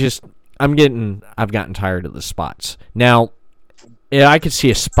 I've gotten tired of the spots. Now, I could see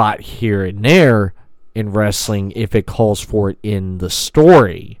a spot here and there in wrestling if it calls for it in the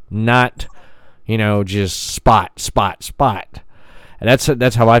story, not, just spot. And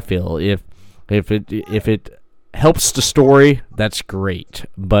that's how I feel. If it helps the story, that's great.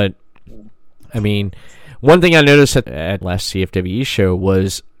 But I mean, one thing I noticed at last CFWE show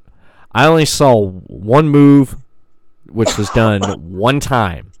was I only saw one move, which was done one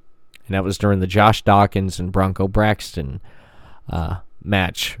time, and that was during the Josh Dawkins and Bronco Braxton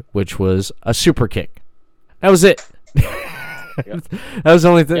match, which was a super kick. That was it. That was the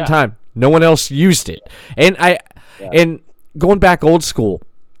only time. No one else used it. And and going back old school,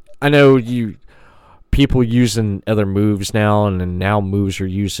 I know people using other moves now, and now moves are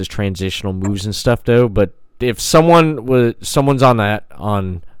used as transitional moves and stuff though. But if someone's on a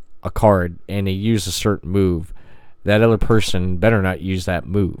card and they use a certain move, that other person better not use that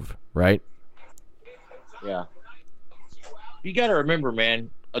move, right? Yeah. You got to remember,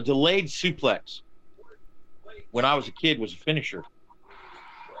 man, a delayed suplex when I was a kid was a finisher.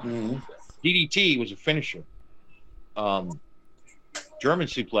 Mm-hmm. DDT was a finisher. German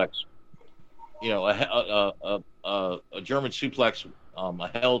suplex, a German suplex, a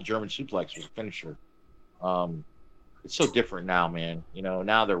held German suplex was a finisher. It's so different now, man.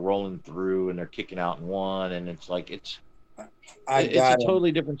 Now they're rolling through and they're kicking out in one, and it's like it's a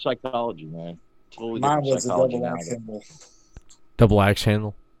totally different psychology, man. Totally Mine different was a psychology double now. axe handle. Double axe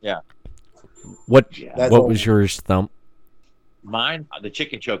handle. Yeah. What was yours, Thump? Mine, the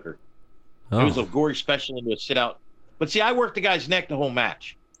chicken choker. Oh. It was a gory special into a sit out. But see, I worked the guy's neck the whole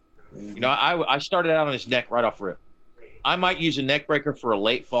match. I started out on his neck right off rip. I might use a neck breaker for a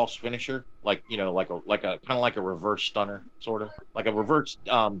late false finisher, like you know, like a kind of like a reverse stunner, sort of like a reverse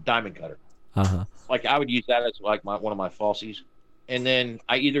diamond cutter. Like I would use that as like one of my falsies. And then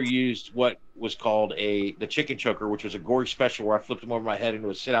I either used what was called the chicken choker, which was a gory special where I flipped him over my head into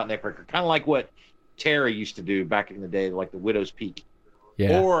a sit out neck breaker, kind of like what Terry used to do back in the day, like the Widow's Peak.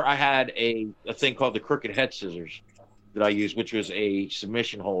 Yeah. Or I had a thing called the crooked head scissors that I used, which was a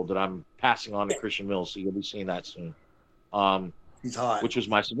submission hold that I'm passing on to Christian Mills, so you'll be seeing that soon. He's hot. Which was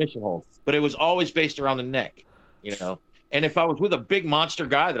my submission hold, but it was always based around the neck, you know. And if I was with a big monster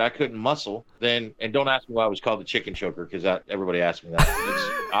guy that I couldn't muscle, then, and don't ask me why it was called the chicken choker, because everybody asked me that.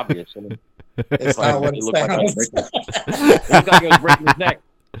 It's obvious. I mean, It's not what it looked like I was sounds. breaking his neck.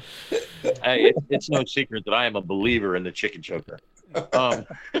 It's no secret that I am a believer in the chicken choker. But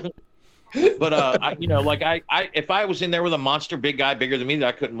if I was in there with a monster big guy bigger than me that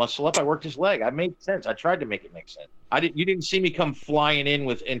I couldn't muscle up, I worked his leg. I made sense. I tried to make it make sense. You didn't see me come flying in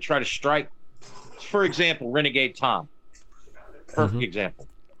with and try to strike. For example, Renegade Tom. Perfect example.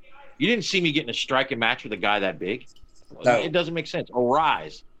 You didn't see me getting a striking match with a guy that big. No. It doesn't make sense. Or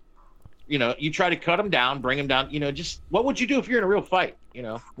Rise. You know, you try to cut him down, bring him down. You know, just what would you do if you're in a real fight? You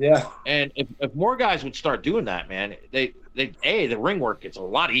know. Yeah. And if more guys would start doing that, man, the ring work gets a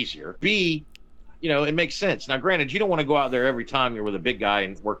lot easier. B, you know, it makes sense. Now, granted, you don't want to go out there every time you're with a big guy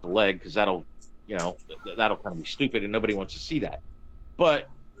and work the leg because that'll kind of be stupid and nobody wants to see that. But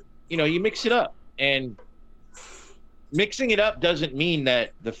you know, you mix it up, and mixing it up doesn't mean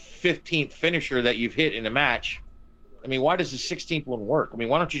that the 15th finisher that you've hit in a match. I mean, why does the 16th one work? I mean,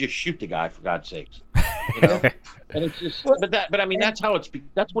 why don't you just shoot the guy, for God's sakes? You know, and it's just, but I mean, that's what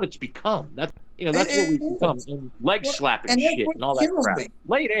it's become. That's what we've become. And leg slapping and shit and all that crap.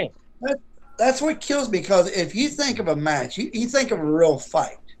 Lay it in. That's what kills me, because if you think of a match, you think of a real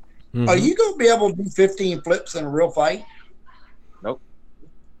fight. Are you going to be able to do 15 flips in a real fight? Nope.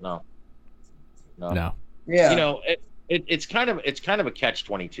 No. Yeah. You know, it's kind of a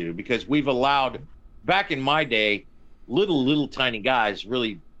catch-22, because we've allowed, back in my day, little tiny guys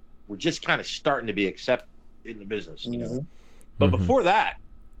really were just kind of starting to be accepted in the business, you know. But before that,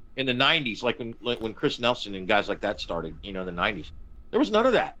 in the 90s, like when Chris Nelson and guys like that started, you know, in the 90s, there was none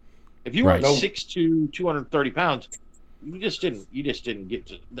of that. If you weren't 6'2", 230 pounds, you just didn't get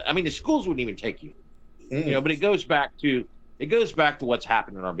to. I mean, the schools wouldn't even take you. You know, but it goes back to what's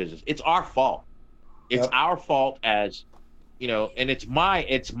happened in our business. It's our fault. It's our fault, as you know, and it's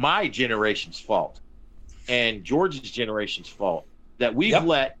my generation's fault and George's generation's fault that we've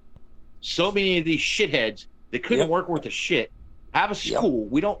let so many of these shitheads that couldn't work worth a shit have a school.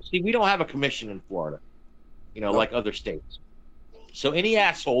 We don't have a commission in Florida, you know, like other states. So any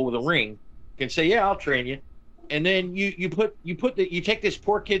asshole with a ring can say, "Yeah, I'll train you," and then you take this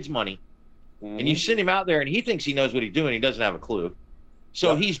poor kid's money and you send him out there, and he thinks he knows what he's doing. He doesn't have a clue.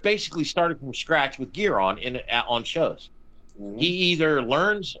 So he's basically started from scratch with gear on shows. He either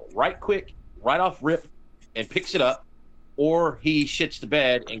learns right quick, right off rip, and picks it up, or he shits the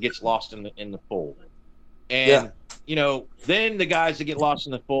bed and gets lost in the fold. And you know, then the guys that get lost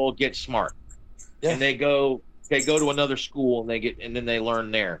in the fold get smart, and they go to another school and then they learn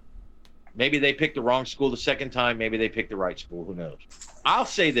there. Maybe they pick the wrong school the second time. Maybe they pick the right school. Who knows? I'll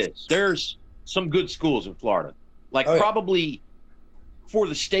say this: there's some good schools in Florida, probably. For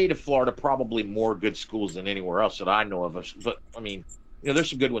the state of Florida, probably more good schools than anywhere else that I know of. But I mean, you know, there's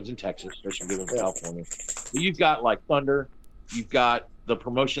some good ones in Texas. There's some good ones in California. But you've got like Thunder. You've got the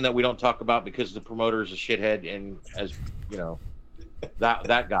promotion that we don't talk about because the promoter is a shithead, and as you know,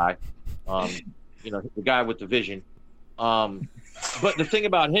 that guy, you know, the guy with the vision. But the thing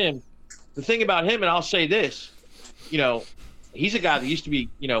about him, and I'll say this, you know, he's a guy that used to be,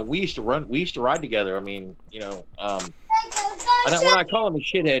 you know, we used to ride together. I mean, you know. And when I call him a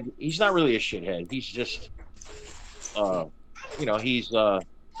shithead, he's not really a shithead. He's just, you know, he's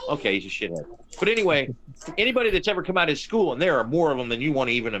okay. He's a shithead. But anyway, anybody that's ever come out of school, and there are more of them than you want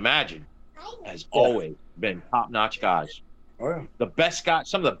to even imagine, has always been top-notch guys. The best guys,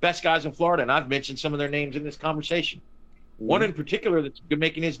 some of the best guys in Florida, and I've mentioned some of their names in this conversation. One in particular that's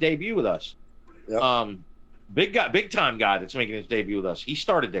making his debut with us. Big time guy that's making his debut with us. He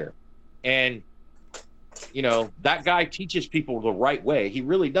started there, and you know, that guy teaches people the right way. He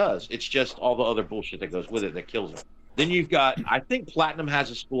really does. It's just all the other bullshit that goes with it that kills it. Then you've got, I think Platinum has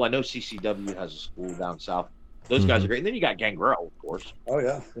a school. I know CCW has a school down south. Those guys are great. And then you got Gangrel, of course. Oh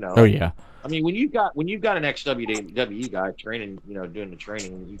yeah. You know. Oh yeah. I mean, when you've got an ex-WWE guy training, you know, doing the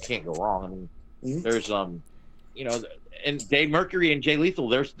training, you can't go wrong. I mean, there's you know, and Dave Mercury and Jay Lethal.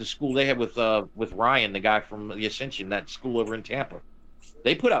 There's the school they have with Ryan, the guy from the Ascension, that school over in Tampa.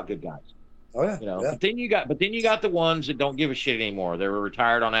 They put out good guys. Oh yeah. You know, Yeah. but then you got the ones that don't give a shit anymore. They're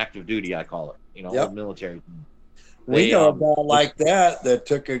retired on active duty, I call it. You know, Yep. old military. We They, know a guy like that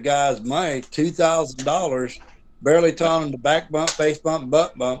took a guy's money, $2,000, barely taught him the back bump, face bump,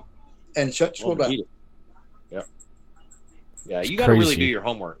 butt bump, and shut school down. Yep. Yeah, It's you got to really crazy. do your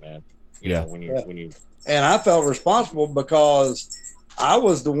homework, man. You know, when you. And I felt responsible because I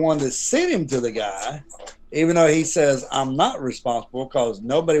was the one that sent him to the guy, even though he says I'm not responsible because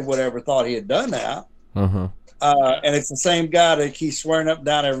nobody would ever thought he had done that. Uh-huh. And it's the same guy that keeps swearing up and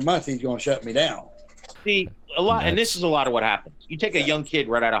down every month he's going to shut me down. See, a lot, and this is a lot of what happens. You take a young kid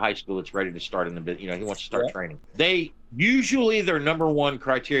right out of high school that's ready to start in the bit. You know, he wants to start training. They usually their number one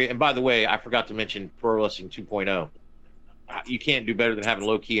criteria. And by the way, I forgot to mention Pro Wrestling 2.0. You can't do better than having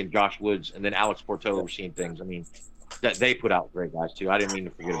Low Key and Josh Woods and then Alex Porto overseeing things. I mean, that they put out great guys too. I didn't mean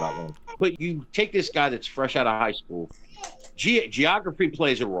to forget about them. But you take this guy that's fresh out of high school. Geography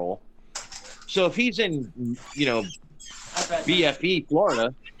plays a role. So if he's in, you know, BFE,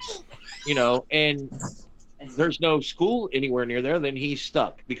 Florida, you know, and there's no school anywhere near there, then he's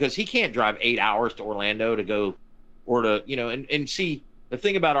stuck because he can't drive 8 hours to Orlando to go or to, you know, and see, the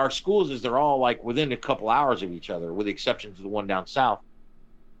thing about our schools is they're all like within a couple hours of each other, with the exception to the one down south.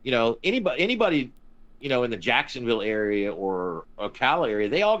 You know, anybody, you know, in the Jacksonville area or a Cal area,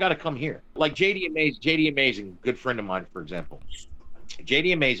 they all got to come here. Like JD Amazing, good friend of mine, for example.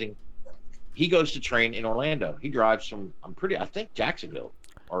 JD Amazing, he goes to train in Orlando. He drives from, I think Jacksonville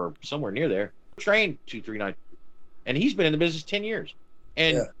or somewhere near there. Trained 2-3 nights, and he's been in the business 10 years.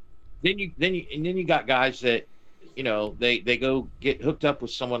 And then you got guys that, you know, they go get hooked up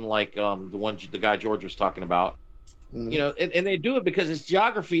with someone like the guy George was talking about. You know, and they do it because it's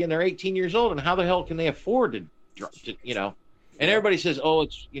geography and they're 18 years old, and how the hell can they afford to you know? And everybody says, oh,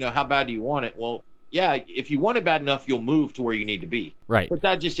 it's, you know, how bad do you want it? Well, yeah, if you want it bad enough, you'll move to where you need to be. Right. But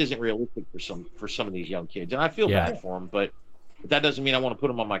that just isn't realistic for some of these young kids, and I feel bad for them. But that doesn't mean I want to put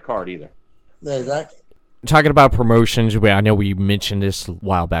them on my card either. Yeah, exactly. Talking about promotions, I know we mentioned this a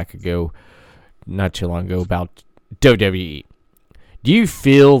while back ago, not too long ago, about WWE. Do you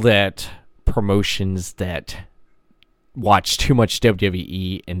feel that promotions that watch too much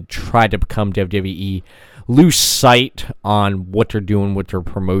WWE and try to become WWE lose sight on what they're doing with their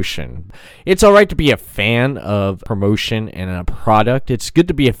promotion? It's all right to be a fan of promotion and a product. It's good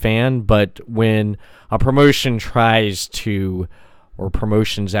to be a fan, but when a promotion tries to, or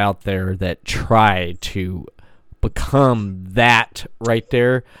promotions out there that try to become that right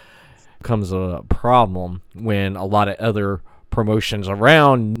there, becomes a problem when a lot of other promotions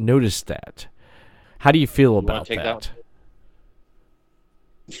around notice that. How do you feel about that?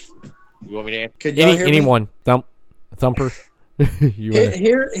 You want me to answer? Could y'all hear anyone? Thumper?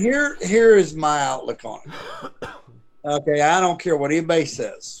 Here is my outlook on it. Okay, I don't care what anybody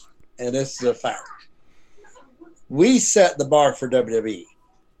says, and this is a fact. We set the bar for WWE.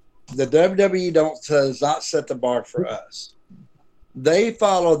 The WWE does not set the bar for us. They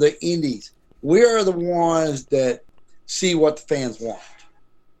follow the indies. We are the ones that see what the fans want.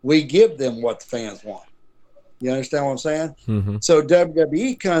 We give them what the fans want. You understand what I'm saying? Mm-hmm. So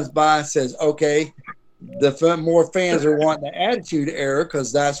WWE comes by and says, okay, the more fans are wanting the Attitude Era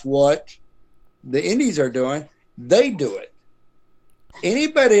because that's what the indies are doing. They do it.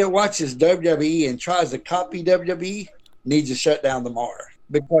 Anybody that watches WWE and tries to copy WWE needs to shut down tomorrow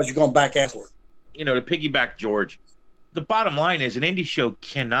because you're going back afterward. You know, to piggyback George, the bottom line is an indie show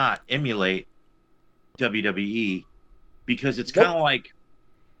cannot emulate WWE because it's kind of like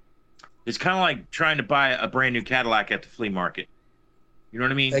trying to buy a brand new Cadillac at the flea market. You know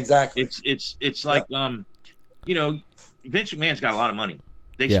what I mean? Exactly. It's like you know, Vince McMahon's got a lot of money.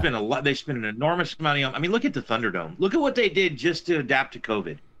 They spend a lot. They spend an enormous amount of money. I mean, look at the Thunderdome. Look at what they did just to adapt to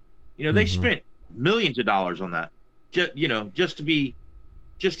COVID. You know, they spent millions of dollars on that. Just to be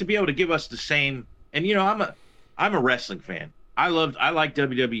able to give us the same. And you know, I'm a wrestling fan. I like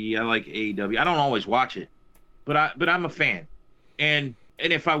WWE. I like AEW. I don't always watch it, but I'm a fan. And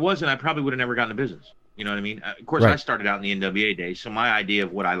if I wasn't, I probably would have never gotten into business. You know what I mean? Of course, I started out in the NWA days, so my idea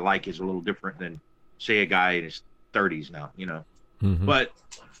of what I like is a little different than, say, a guy in his 30s now. You know, but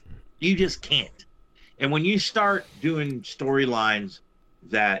you just can't. And when you start doing storylines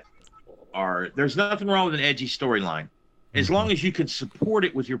that are, there's nothing wrong with an edgy storyline, as long as you can support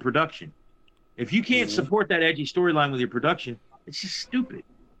it with your production. If you can't support that edgy storyline with your production, it's just stupid.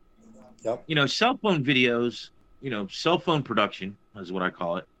 Yep. You know, cell phone videos, you know, cell phone production is what I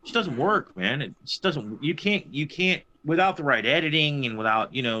call it. It just doesn't work, man. It just doesn't. You can't without the right editing and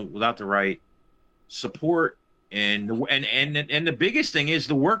without the right support and the biggest thing is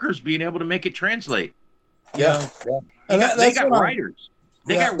the workers being able to make it translate. Yeah. They got writers.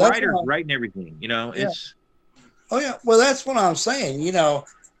 They got writers writing everything. You know, it's. Oh yeah, well that's what I'm saying. You know,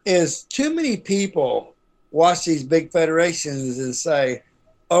 is too many people watch these big federations and say,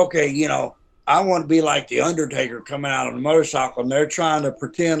 okay, you know, I want to be like the Undertaker coming out on a motorcycle, and they're trying to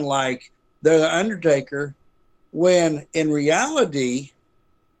pretend like they're the Undertaker, when in reality,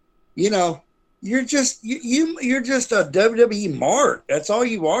 you know, you're just you're just a WWE mark. That's all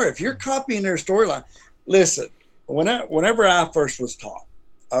you are. If you're copying their storyline, listen. Whenever I first was taught,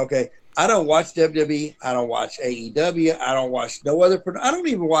 okay, I don't watch WWE, I don't watch AEW, I don't watch no other. I don't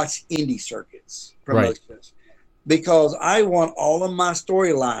even watch indie circuits promotions because I want all of my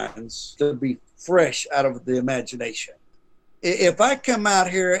storylines to be fresh out of the imagination. If I come out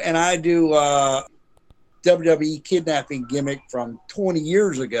here and I do WWE kidnapping gimmick from 20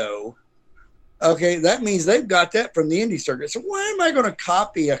 years ago, okay, that means they've got that from the indie circuit. So why am I going to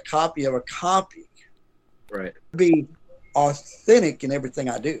copy a copy of a copy? Right. Be authentic in everything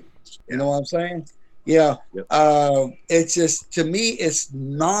I do. You know what I'm saying? Yeah. Yep. It's just, to me, it's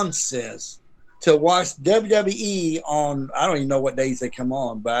nonsense to watch WWE on, I don't even know what days they come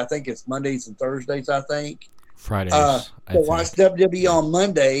on, but I think it's Mondays and Thursdays, I think. Fridays. To watch WWE on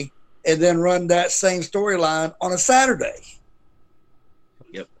Monday and then run that same storyline on a Saturday.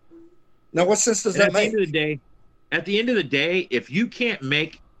 Yep. Now, what sense does that make? At the end of the day, if you can't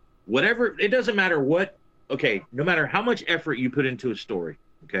make whatever, it doesn't matter what, okay, no matter how much effort you put into a story,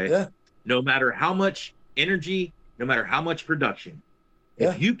 okay? Yeah. No matter how much energy, no matter how much production, yeah.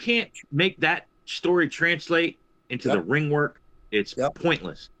 if you can't make that story translate into the ring work, it's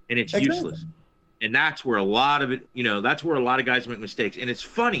pointless and it's useless. And that's where a lot of it, you know, that's where a lot of guys make mistakes. And it's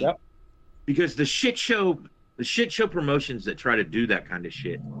funny because the shit show promotions that try to do that kind of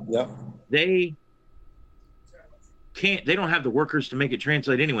shit, they don't have the workers to make it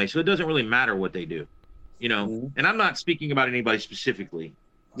translate anyway. So it doesn't really matter what they do, you know? And I'm not speaking about anybody specifically.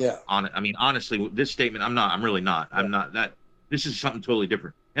 Yeah. I mean, honestly, with this statement, I'm really not. I'm not that. This is something totally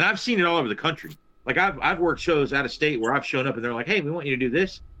different. And I've seen it all over the country. Like I've worked shows out of state where I've shown up and they're like, hey, we want you to do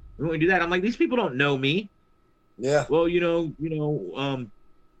this. We want you to do that. I'm like, these people don't know me. Yeah. Well, we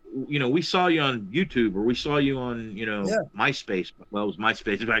saw you on YouTube or we saw you on, MySpace. Well, it was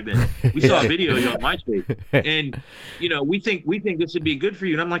MySpace back then. We saw a video of you on MySpace. And, we think this would be good for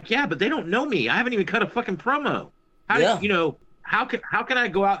you. And I'm like, yeah, but they don't know me. I haven't even cut a fucking promo. How can I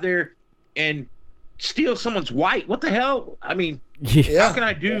go out there and steal someone's white? What the hell? I mean, how can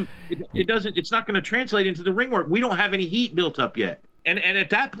I do it? It's not going to translate into the ring work. We don't have any heat built up yet. And at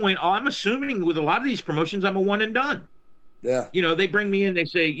that point, I'm assuming with a lot of these promotions, I'm a one and done. Yeah. They bring me in, they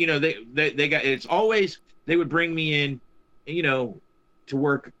say, they got, it's always, they would bring me in, to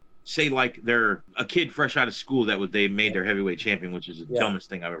work, say like they're a kid fresh out of school they made their heavyweight champion, which is the dumbest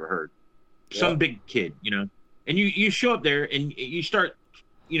thing I've ever heard. Some big kid, and you show up there and you start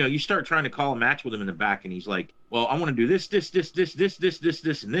trying to call a match with him in the back, and he's like, well, I want to do this, and this, and this, and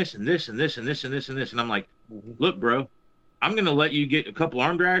this, and this, and this, and this, and this. And I'm like, look, bro, I'm going to let you get a couple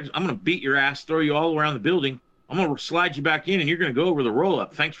arm drags. I'm going to beat your ass, throw you all around the building. I'm going to slide you back in, and you're going to go over the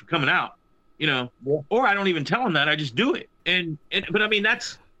roll-up. Thanks for coming out, Or I don't even tell him that. I just do it. But I mean,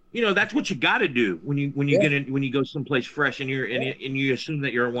 that's what you got to do when you get in, when you go someplace fresh and you assume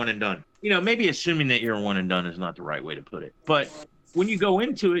that you're a one and done. Maybe assuming that you're a one and done is not the right way to put it. But when you go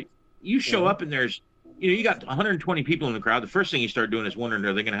into it, you show up and there's, you got 120 people in the crowd. The first thing you start doing is wondering,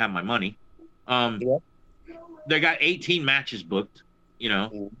 are they going to have my money? They got 18 matches booked,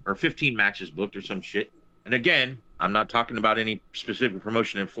 or 15 matches booked or some shit. And again, I'm not talking about any specific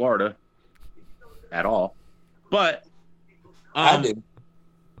promotion in Florida at all, but I do.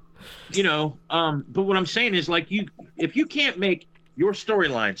 But what I'm saying is, like, if you can't make your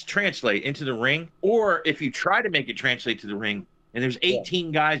storylines translate into the ring, or if you try to make it translate to the ring, and there's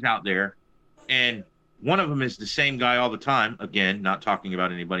 18 guys out there, and one of them is the same guy all the time, again, not talking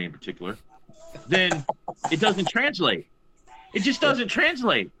about anybody in particular, then it doesn't translate. It just doesn't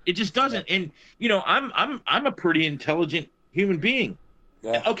translate. It just doesn't. And I'm a pretty intelligent human being.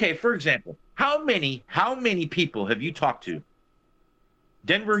 Yeah. Okay, for example, how many people have you talked to?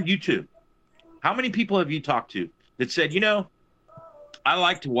 Denver, you too. How many people have you talked to that said, I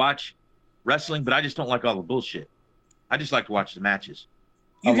like to watch wrestling, but I just don't like all the bullshit. I just like to watch the matches.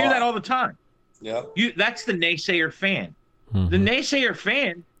 You hear that all the time. Yeah. That's the naysayer fan. Mm-hmm. The naysayer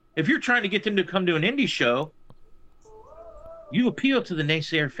fan, if you're trying to get them to come to an indie show, you appeal to the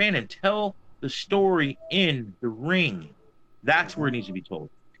naysayer fan and tell the story in the ring. That's where it needs to be told.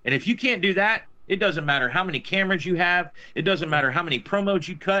 And if you can't do that, it doesn't matter how many cameras you have. It doesn't matter how many promos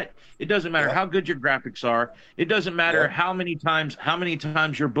you cut. It doesn't matter how good your graphics are. It doesn't matter how many times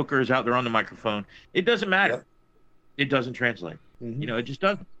your booker is out there on the microphone. It doesn't matter. It doesn't translate. You know, it just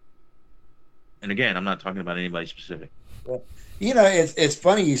doesn't. And again, I'm not talking about anybody specific. You know, it's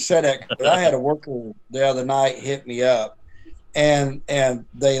funny you said that, 'cause I had a worker the other night hit me up, and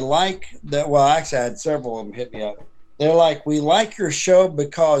they like that. Well, actually, I had several of them hit me up. They're like, we like your show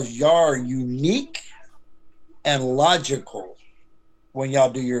because y'all are unique and logical when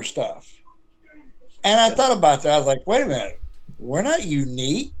y'all do your stuff. And I thought about that. I was like, wait a minute, we're not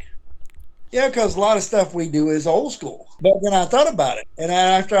unique. Yeah, because a lot of stuff we do is old school. But then I thought about it. And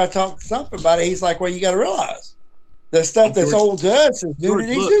then after I talked to Thump about it, he's like, well, you got to realize the stuff that's old to us is new to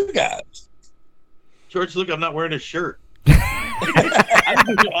these new guys. George, look, I'm not wearing a shirt.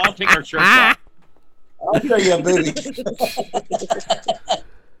 I'll take our shirts off. I'll show you a booty.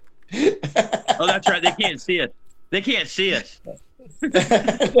 Oh, that's right. They can't see us. They can't see us. Oh,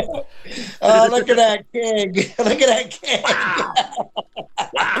 look at that king. Look at that king.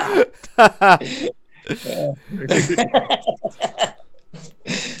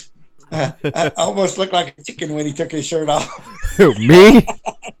 I almost looked like a chicken when he took his shirt off. Me?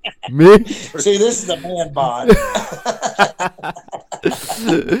 Me? See, this is a man bod.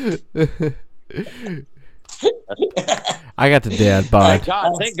 I got the dad bod.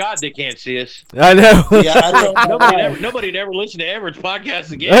 Thank God they can't see us. I know. Yeah, Nobody'd ever listen to Everett's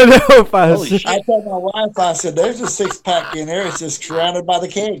podcast again. I know. If I Holy was, shit. I told my wife, I said, there's a six-pack in there. It's just surrounded by the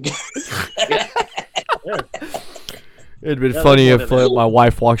king. it'd been funny if my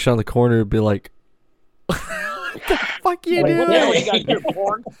wife walks around the corner and be like, "What the fuck you Like, doing?" Yeah, what, you got your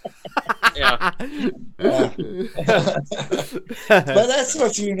porn? Yeah. But that's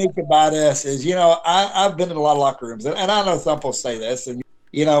what's unique about us is, you know, I've been in a lot of locker rooms, and I know Thump will say this, and,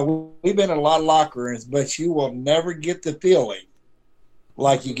 you know, we've been in a lot of locker rooms, but you will never get the feeling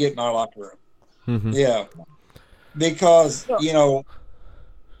like you get in our locker room. Mhm. Yeah. Because, you know,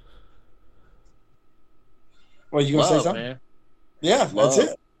 well, you going to say something? Man. Yeah, Love. that's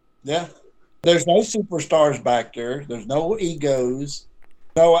it. Yeah. There's no superstars back there. There's no egos.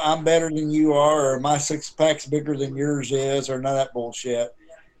 No, I'm better than you are, or my six-pack's bigger than yours is, or none of that bullshit.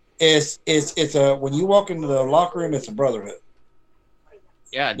 It's a, when you walk into the locker room, it's a brotrood.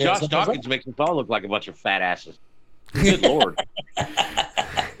 Yeah, Yeah, Josh Dawkins makes us all look like a bunch of fat asses. Good Lord.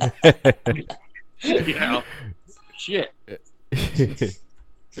 You know, shit.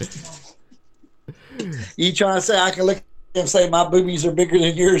 You trying to say I can look at him and say my boobies are bigger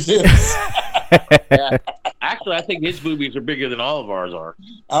than yours is? Yeah. Actually, I think his boobies are bigger than all of ours are.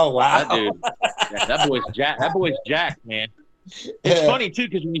 Oh, wow. That dude, yeah, that boy's jack. That boy's jack, man. It's Yeah. funny too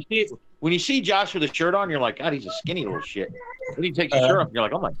because when you see Josh with a shirt on, you're like, God, he's a skinny little shit. Then he takes his shirt off, and you're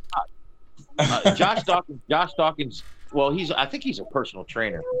like, oh my God. Josh Dawkins. Well, I think he's a personal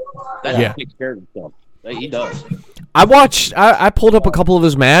trainer. That Yeah. takes care of himself. He does. I pulled up a couple of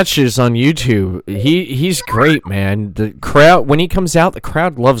his matches on YouTube. He's great, man. The crowd, when he comes out, the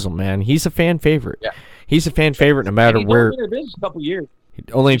crowd loves him, man. He's a fan favorite. Yeah. He's a fan favorite no matter He's where. only been in business a couple years.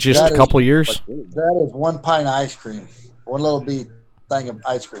 Only just That a is- couple years. That is one pint of ice cream. One little thing of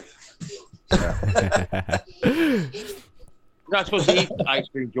ice cream. You're not supposed to eat ice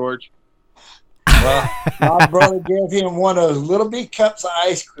cream, George. Well, my brother gave him one of those little big cups of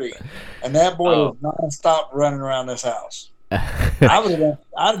ice cream, and that boy was nonstop running around this house. I'd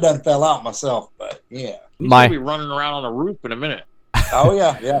have done fell out myself, but yeah. He's My- gonna be running around on the roof in a minute. Oh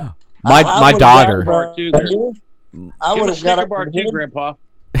yeah, yeah. My would've daughter. got up Too, from there. here. I Give would a have got Snicker up bar from too, here. Grandpa.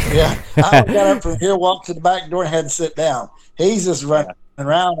 Yeah, I would got up from here, walked to the back door, and had to sit down. He's just running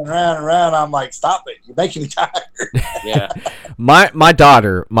around and around and around. I'm like, stop it! You're making me tired. Yeah. My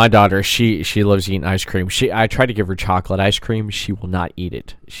daughter, she loves eating ice cream. I try to give her chocolate ice cream. She will not eat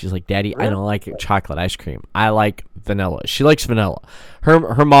it. She's like, Daddy, I don't like chocolate ice cream. I like vanilla. She likes vanilla.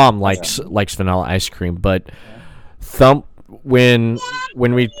 Her mom likes vanilla ice cream, but Thump. When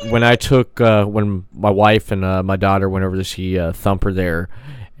my wife and my daughter went over to see Thumper there,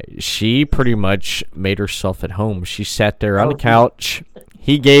 she pretty much made herself at home. She sat there on the couch.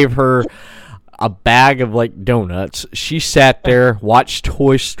 He gave her a bag of like donuts. She sat there, watched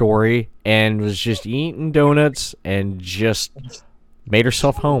Toy Story, and was just eating donuts and just made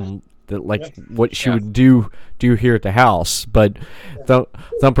herself home. Like what she would do here at the house. But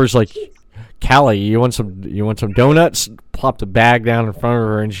Thumper's like, Callie, you want some donuts? Plopped a bag down in front of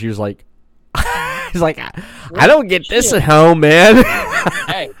her, and she was like, he's like, I don't get this at home, man.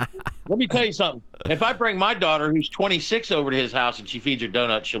 Hey, let me tell you something. If I bring my daughter, who's 26, over to his house and she feeds her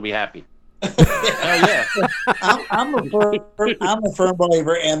donuts, she'll be happy. Hell yeah. I'm a firm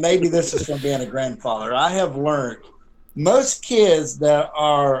believer, and maybe this is from being a grandfather. I have learned most kids that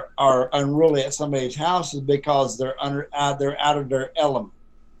are unruly at somebody's house is because they're out of their element.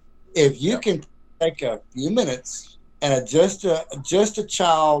 If you can take a few minutes and adjust a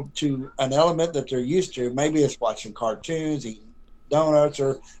child to an element that they're used to. Maybe it's watching cartoons, eating donuts,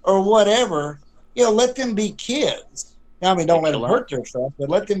 or whatever. Let them be kids. I mean, don't let them hurt themselves, but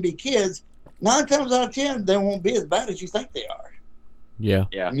let them be kids. 9 times out of 10, they won't be as bad as you think they are. Yeah.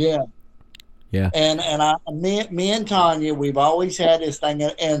 And me and Tanya, we've always had this thing,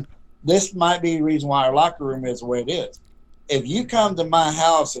 and this might be the reason why our locker room is the way it is. If you come to my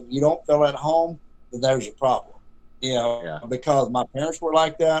house and you don't feel at home, then there's a problem. Because my parents were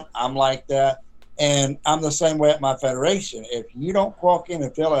like that, I'm like that, and I'm the same way at my federation. If you don't walk in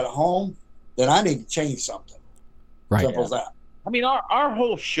and feel at home, then I need to change something. Right. Simple as that. I mean, our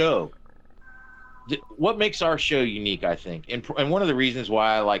whole show, what makes our show unique, I think, and one of the reasons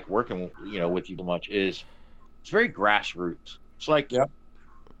why I like working, with you so much is it's very grassroots. It's like,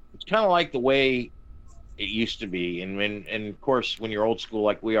 it's kind of like the way it used to be, and of course, when you're old school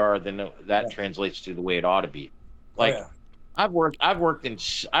like we are, then that translates to the way it ought to be. Like,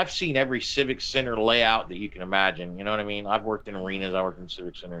 I've seen every civic center layout that you can imagine. You know what I mean? I've worked in arenas, I worked in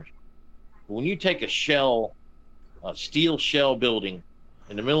civic centers. When you take a steel shell building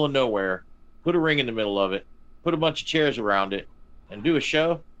in the middle of nowhere, put a ring in the middle of it, put a bunch of chairs around it, and do a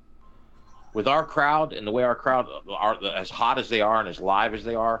show with our crowd and the way our crowd are, as hot as they are and as live as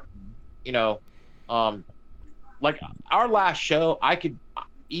they are, like our last show, I could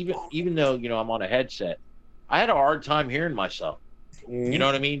even though I'm on a headset, I had a hard time hearing myself. You know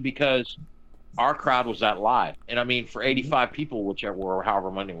what I mean? Because our crowd was that live, and I mean for 85 people, whichever or however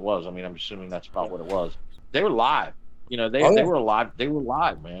many it was. I mean, I'm assuming that's about what it was. They were live. They were live. They were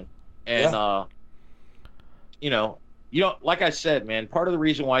live, man. And like I said, man, part of the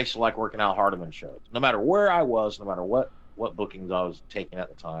reason why I used to like working Al Hardiman shows, no matter where I was, no matter what bookings I was taking at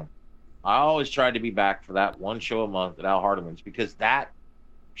the time, I always tried to be back for that one show a month at Al Hardiman's, because that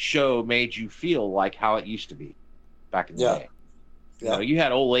show made you feel like how it used to be back in the day. You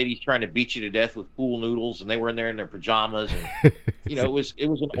had old ladies trying to beat you to death with pool noodles, and they were in there in their pajamas, and it was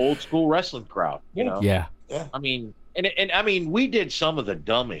an old school wrestling crowd. Yeah. I mean, and I mean, we did some of the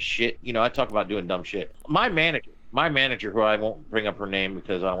dumbest shit. I talk about doing dumb shit. My manager, who I won't bring up her name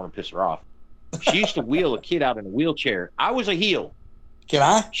because I don't want to piss her off, she used to wheel a kid out in a wheelchair. I was a heel. Can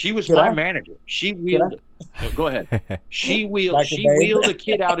I? She was my manager. She wheeled. Go ahead. She wheeled a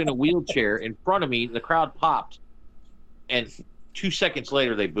kid out in a wheelchair in front of me. The crowd popped, and 2 seconds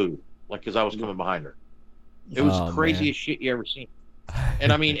later they booed, because I was coming behind her. It was the craziest shit you ever seen.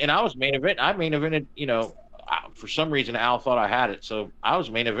 And I mean, and I was main event. I main evented. For some reason Al thought I had it, so I was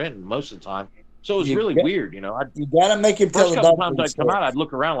main event most of the time. So it was really weird. You gotta make him tell the first couple times I'd come out, I'd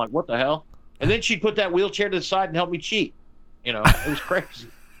look around like, what the hell? And then she'd put that wheelchair to the side and help me cheat. It was crazy.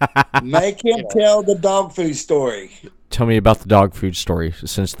 Make him tell the dog food story. Tell me about the dog food story,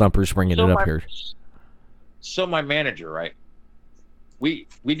 since Thumper's bringing it up here. So my manager, right? We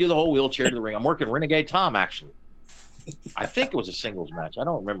do the whole wheelchair to the ring. I'm working Renegade Tom, actually. I think it was a singles match. I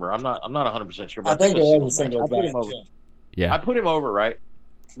don't remember. I'm not 100% sure. But I think it was a singles match. Yeah. I put him over, right?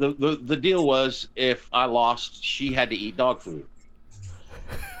 The deal was, if I lost, she had to eat dog food.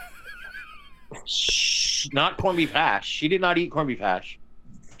 Not corned beef hash. She did not eat corned beef hash.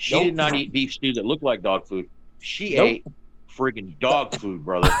 She did not eat beef stew that looked like dog food. She ate friggin' dog food,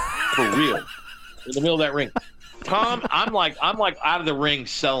 brother, for real, in the middle of that ring. Tom, I'm like out of the ring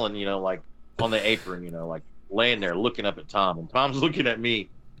selling, like on the apron, like laying there looking up at Tom, and Tom's looking at me,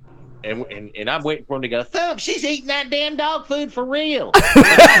 and I'm waiting for him to go, Thump, she's eating that damn dog food for real.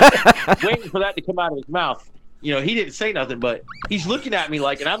 Waiting for that to come out of his mouth. He didn't say nothing, but he's looking at me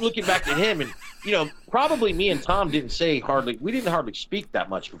and I'm looking back at him, and probably me and Tom didn't hardly speak that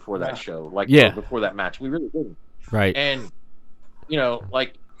much before that show, before that match. We really didn't. Right. And we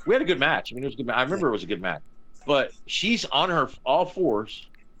had a good match. I mean, it was a good match. I remember it was a good match. But she's on her all fours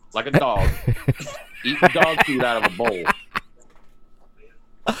like a dog, eating dog food out of a bowl.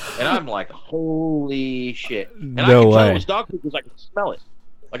 And I'm like, holy shit. And I could tell it was dog food because I could smell it.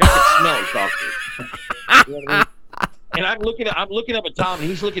 Like, I could smell it, dog food. You know what I mean? And I'm looking up at Tom, and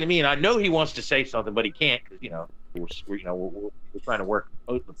he's looking at me, and I know he wants to say something, but he can't, because we're trying to work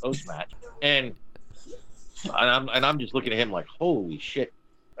the post match, and I'm just looking at him like, holy shit.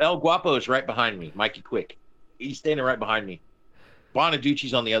 El Guapo is right behind me, Mikey Quick. He's standing right behind me.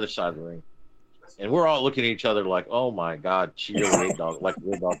 Bonaducci's on the other side of the ring, and we're all looking at each other like, oh my god, she really ate dog like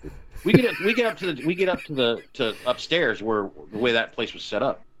real dog food. We get up to upstairs where the way that place was set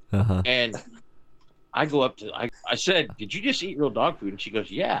up, and I go up to I said, did you just eat real dog food? And she goes,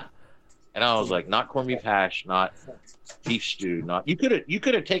 yeah. And I was like, not corned beef hash, not beef stew, not you could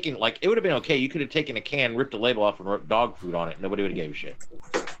have taken, like, it would have been okay. You could have taken a can, ripped the label off, and wrote dog food on it. Nobody would have gave a shit.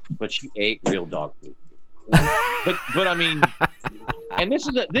 But she ate real dog food. but I mean, and this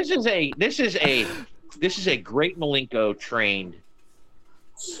is a great Malenko trained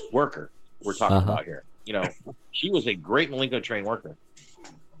worker we're talking about here. You know, she was a great Malenko trained worker,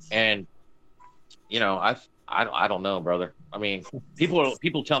 and you know, I don't know, brother. I mean,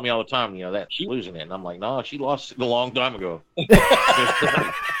 people tell me all the time, you know, that she's losing it, and I'm like, no, she lost it a long time ago. Because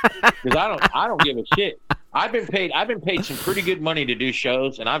I don't give a shit. I've been paid some pretty good money to do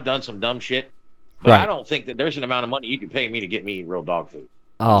shows, and I've done some dumb shit. But I don't think that there's an amount of money you can pay me to get me real dog food.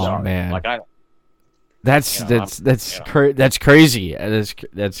 Oh man, like that's crazy.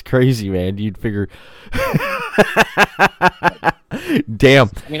 That's crazy, man. You'd figure. Damn.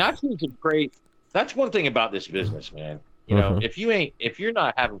 I mean, I've seen some crazy. That's one thing about this business, man. You know, if you're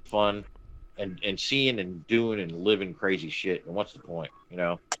not having fun and seeing and doing and living crazy shit, then what's the point? You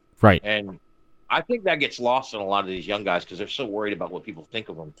know. Right. And I think that gets lost on a lot of these young guys because they're so worried about what people think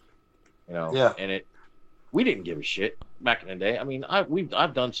of them. You know. Yeah. And we didn't give a shit back in the day. I mean,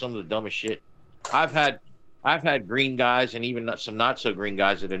 I've done some of the dumbest shit. I've had green guys and even some not so green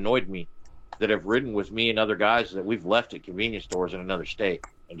guys that annoyed me, that have ridden with me and other guys that we've left at convenience stores in another state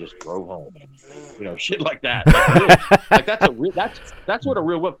and just drove home. You know, shit like that. Like that's what a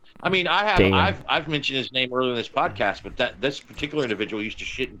real whip. I mean, I've mentioned his name earlier in this podcast, but this particular individual used to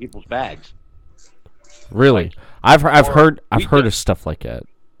shit in people's bags. Really, I've heard of stuff like that.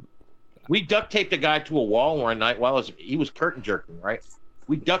 We duct taped a guy to a wall one night while he was curtain jerking. Right,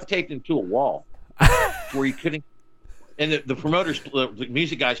 we duct taped him to a wall where he couldn't. And the promoters, the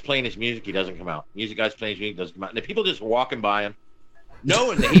music guy's playing his music, he doesn't come out. Music guy's playing his music, doesn't come out. And the people just walking by him,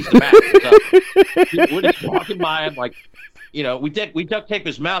 knowing that he's the man. We're just walking by him, like, you know, we duct tape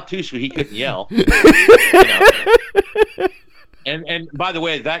his mouth too, so he couldn't yell. You know? And by the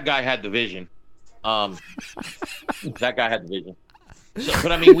way, that guy had the vision. That guy had the vision. So,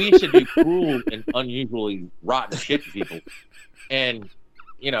 but I mean, we used to do cruel and unusually rotten shit to people, and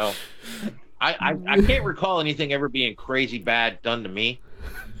you know. I can't recall anything ever being crazy bad done to me,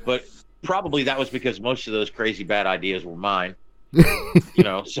 but probably that was because most of those crazy bad ideas were mine. You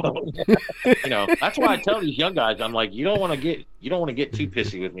know, so you know that's why I tell these young guys, I'm like, you don't want to get too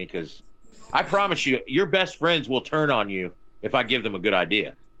pissy with me because I promise you, your best friends will turn on you if I give them a good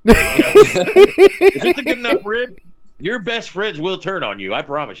idea. You know? If it's a good enough rib, your best friends will turn on you. I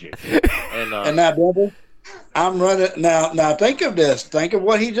promise you. And now, brother, I'm running now. Now think of this. Think of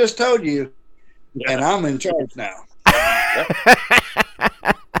what he just told you. Yeah. And I'm in charge now. Yep.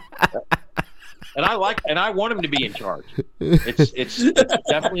 And I want him to be in charge. It's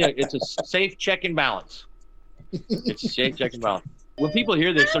definitely a safe check and balance. It's a safe check and balance. When people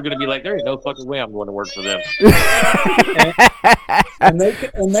hear this, they're going to be like, "There is no fucking way I'm going to work for them." and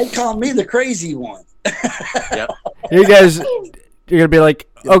they call me the crazy one. Yep. You guys, you're going to be like,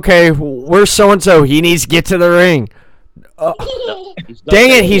 "Okay, where's so and so? He needs to get to the ring." Dang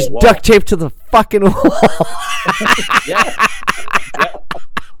it, he's duct taped to the fucking wall. Yeah.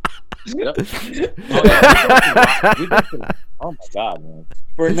 Yep. Oh my God, man.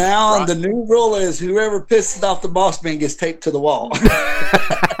 For now on, the new rule is whoever pisses off the boss man gets taped to the wall.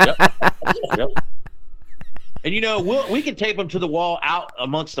 Yep. And you know, we can tape them to the wall out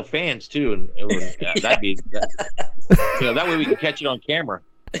amongst the fans too, and that'd be that way we can catch it on camera.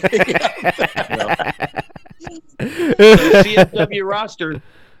 You know. The CFW roster,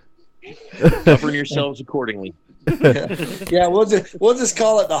 govern yourselves accordingly. Yeah, we'll just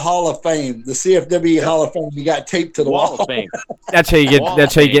call it the Hall of Fame, the CFW Hall of Fame. You got taped to the wall. Of Fame. That's how you get.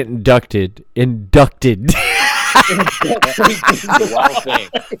 That's how you get inducted. Inducted. Wall of Fame.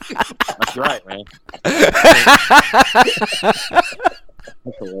 That's right, man.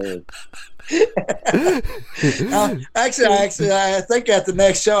 That's hilarious. Actually, I think at the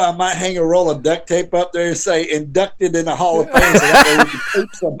next show I might hang a roll of duct tape up there and say "inducted in the Hall of Fame," so that way we can tape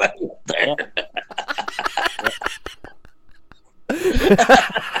somebody up there.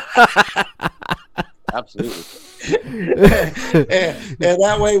 Absolutely. and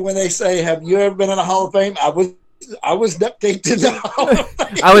that way, when they say, "Have you ever been in the Hall of Fame?" I was duct taped in the Hall of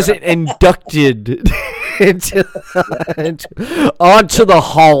Fame. I was inducted onto the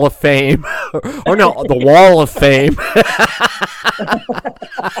Hall of Fame, or no, the Wall of Fame.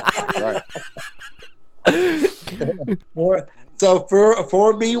 Right. So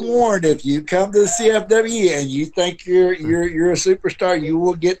for be warned, if you come to the CFW and you think you're a superstar, you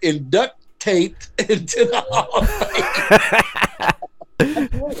will get induct taped into the Hall of Fame.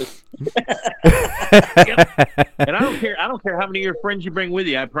 And I don't care how many of your friends you bring with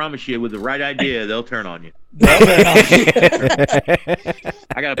you. I promise you, with the right idea, they'll turn on you. I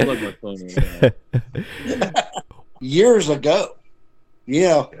gotta plug my phone in. Years ago,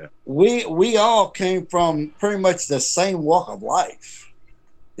 we all came from pretty much the same walk of life.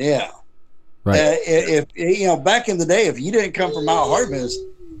 Yeah. Right. If you know, back in the day, if you didn't come from Mount Hartman's,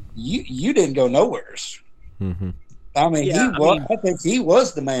 you didn't go nowheres. Mm-hmm. I mean, Yeah, I think he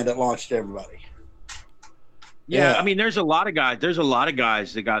was the man that launched everybody. Yeah, Yeah. I mean, there's a lot of guys. There's a lot of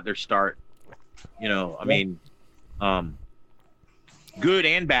guys that got their start. You know, I mean, good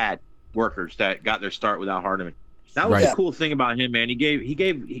and bad workers that got their start without Hardiman. That was Right. the cool thing about him, man. He gave.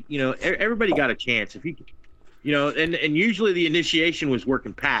 You know, everybody got a chance. If he, you know, and usually the initiation was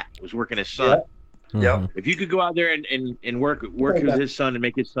working Pat, was working his son. Mhm. If you could go out there and work with his son and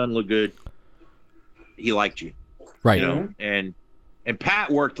make his son look good, he liked you. Right. You know, and Pat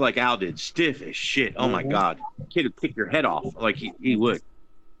worked like Al did, stiff as shit. Oh my God, kid would kick your head off like he would.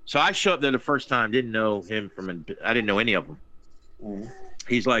 So I showed up there the first time, didn't know him I didn't know any of them.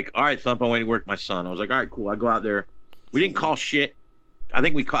 He's like, all right, Thump, I want to work my son. I was like, all right, cool. I go out there. We didn't call shit. I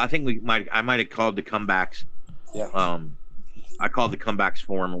might have called the comebacks. Yeah. I called the comebacks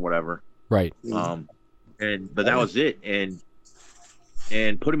for him or whatever. Right. But that was it. And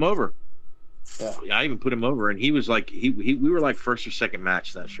put him over. Yeah. I even put him over, and he was like, we were like first or second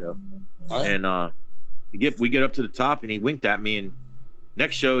match that show. And we get up to the top, and he winked at me, and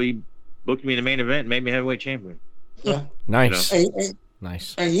next show he booked me in the main event and made me heavyweight champion. Yeah. Nice. You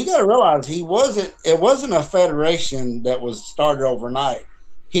Nice. And you got to realize it wasn't a federation that was started overnight.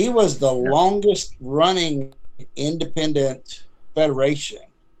 He was the longest running independent federation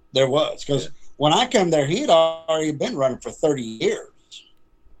there was. Because when I come there, he had already been running for 30 years.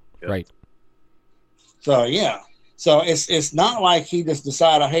 Right. So, yeah. So it's not like he just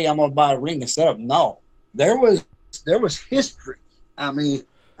decided, hey, I'm going to buy a ring and set up. No. There was history. I mean,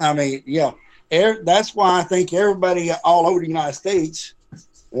 yeah. That's why I think everybody all over the United States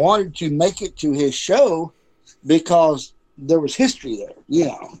wanted to make it to his show, because there was history there. You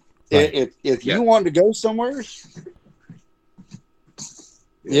know, Right. if you wanted to go somewhere,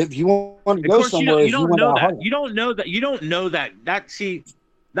 if you wanted to go somewhere, you don't know that.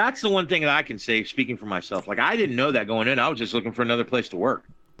 That's the one thing that I can say, speaking for myself. Like, I didn't know that going in. I was just looking for another place to work.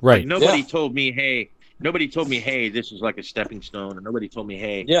 Right. Like, nobody told me, hey, this is like a stepping stone, or nobody told me,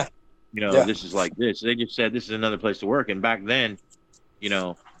 hey, this is like this. They just said this is another place to work. And back then, you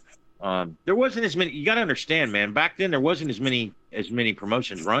know, there wasn't as many. You got to understand, man. Back then, there wasn't as many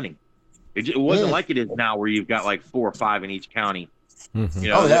promotions running. It wasn't like it is now, where you've got like 4 or 5 in each county. Mhm. You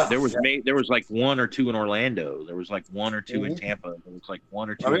know, there was like 1 or 2 in Orlando. There was like 1 or 2 in Tampa. There was like 1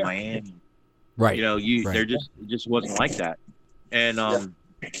 or 2 in Miami. Right. You know, it just wasn't like that. And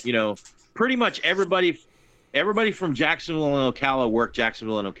you know, pretty much everybody from Jacksonville and Ocala worked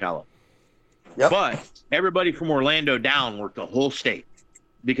Jacksonville and Ocala. Yep. But everybody from Orlando down worked the whole state,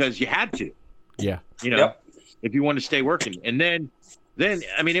 because you had to. Yeah. You know, if you wanted to stay working. And then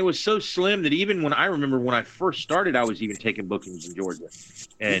I mean, it was so slim that even when I first started, I was even taking bookings in Georgia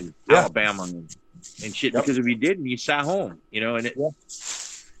and Alabama and shit, because if you didn't, you sat home, you know. And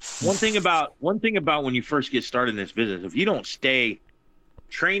one thing about when you first get started in this business, if you don't stay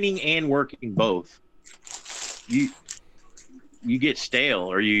training and working both, you get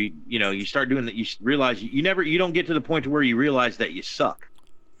stale, or you start doing that. You realize you don't get to the point to where you realize that you suck.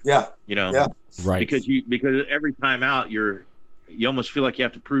 Yeah. You know. Yeah. Right. Because every time out you almost feel like you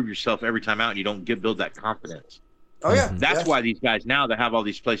have to prove yourself every time out, and you don't build that confidence. Oh yeah. That's why these guys now that have all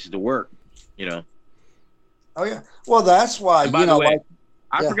these places to work, you know. Oh yeah. Well, that's why, And by the way, like,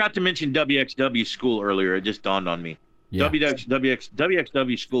 I forgot to mention WXW school earlier. It just dawned on me. Yeah.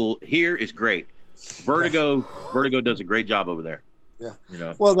 WXW school here is great. Vertigo does a great job over there. Yeah. You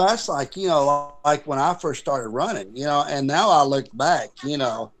know. Well, that's like, you know, like when I first started running, you know, and now I look back, you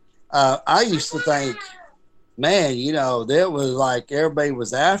know, I used to think, man, you know, that was like everybody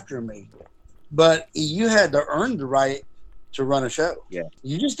was after me, but you had to earn the right to run a show. Yeah.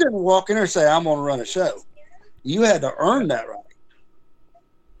 You just didn't walk in there and say, I'm going to run a show. You had to earn that right.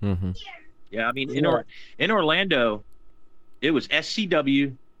 Mm-hmm. Yeah, I mean, in Orlando, it was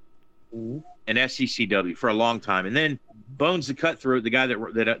SCW and SCCW for a long time, and then Bones the Cutthroat, the guy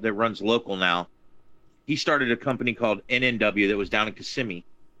that runs local now, he started a company called NNW that was down in Kissimmee,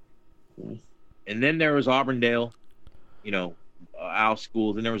 and then there was Auburndale, you know, Al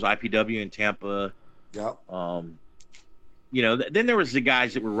School. Then there was IPW in Tampa. Yep. You know, then there was the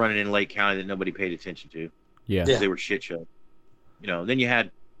guys that were running in Lake County that nobody paid attention to. Yeah. They were shit show. You know, then you had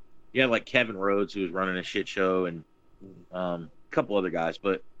like Kevin Rhodes, who was running a shit show, and a couple other guys.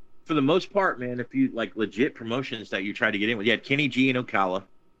 But for the most part, man, if you like legit promotions that you try to get in with, you had Kenny G in Ocala.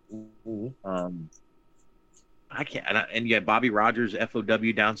 And you had Bobby Rogers,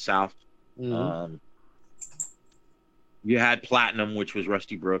 FOW down south. You had Platinum, which was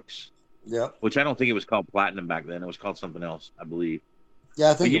Rusty Brooks, Yep. which I don't think it was called Platinum back then. It was called something else, I believe. Yeah,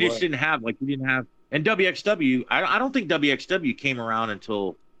 I But think you it just was. didn't have and WXW. I don't think WXW came around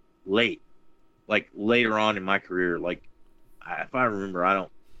until late, like later on in my career. Like if I remember,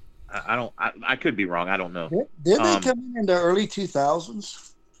 I could be wrong. I don't know. Did they come in the early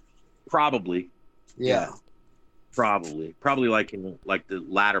 2000s? Probably. Yeah. Probably like in like the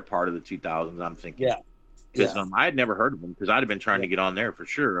latter part of the 2000s. I'm thinking. Yeah. Because I had never heard of them because I'd have been trying to get on there for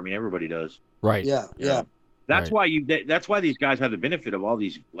sure. I mean, everybody does. Right. Yeah. You know? That's Right. why that's why these guys have the benefit of all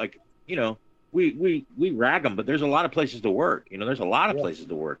these, like, you know, we rag them, but there's a lot of places to work. You know, there's a lot of places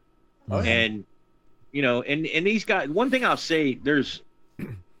to work. Oh, yeah. And, you know, and these guys, one thing I'll say, there's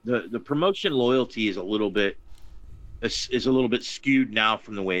the promotion loyalty is a little bit skewed now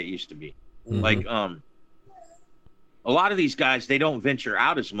from the way it used to be. Mhm. Like, a lot of these guys, they don't venture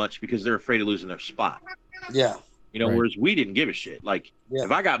out as much because they're afraid of losing their spot. Yeah. You know, Right. whereas we didn't give a shit. Like, Yeah.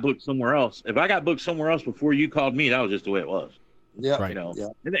 if I got booked somewhere else before you called me, that was just the way it was. Yeah. Right. You know, Yeah.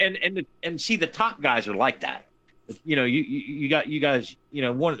 and see, the top guys are like that. You know, you guys. You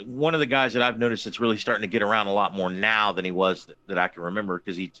know, one of the guys that I've noticed that's really starting to get around a lot more now than he was that I can remember,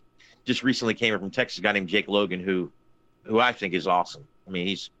 because he just recently came from Texas. A guy named Jake Logan, who I think is awesome. I mean,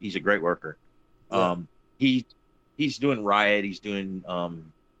 he's a great worker. Yeah. He's doing Riot. He's doing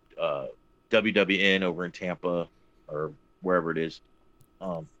WWN over in Tampa or wherever it is.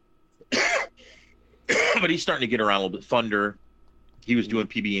 But he's starting to get around a little bit. Thunder. He was doing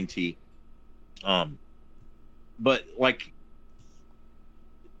PB&T. But like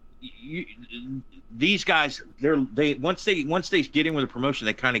these guys, they once they get in with a promotion,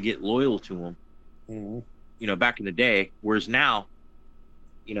 they kind of get loyal to them. Mm-hmm. You know, back in the day, whereas now,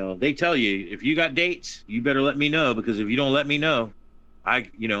 you know, they tell you, if you got dates, you better let me know, because if you don't let me know, I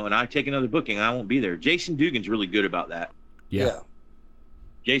take another booking, I won't be there. Jason Dugan's really good about that. Yeah.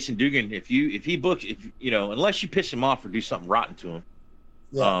 Jason Dugan, if he books, unless you piss him off or do something rotten to him,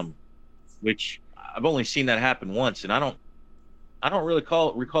 Yeah. Which I've only seen that happen once, and I don't really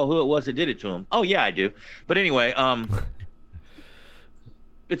recall who it was that did it to him. Oh yeah, I do. But anyway,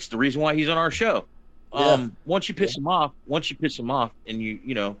 it's the reason why he's on our show. Once you piss him off, and you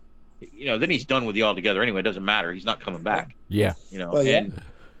know, then he's done with you altogether. Anyway, it doesn't matter. He's not coming back. Yeah. You know, Well, yeah. and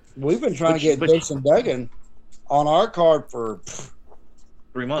We've been trying to get but- Jason Duggan on our card for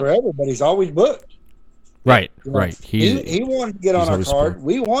 3 months. forever, but he's always booked. Right. You know, Right. He wanted to get on he's our always card. booked.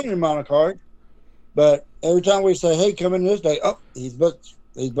 We wanted him on a card, but every time we say, "Hey, come in this day," oh, he's booked.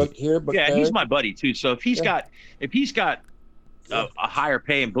 He's booked here, booked Yeah, there. he's my buddy too. So if he's Yeah. got a higher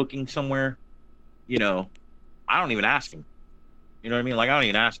pay and booking somewhere, you know, I don't even ask him. You know what I mean? Like, I don't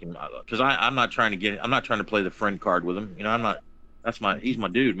even ask him, because I'm not trying to play the friend card with him. You know, he's my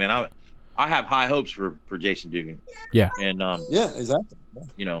dude, man. I have high hopes for Jason Dugan. Yeah. And Yeah, exactly.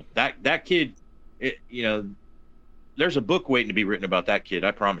 you know, that kid, you know, there's a book waiting to be written about that kid. I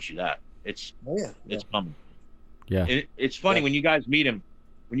promise you that. It's Oh, yeah. it's coming. Yeah. It's funny Yeah. when you guys meet him.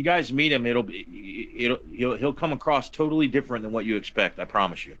 When you guys meet him, he'll come across totally different than what you expect. I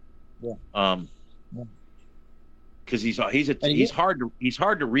promise you. Yeah. Yeah. Because he's hard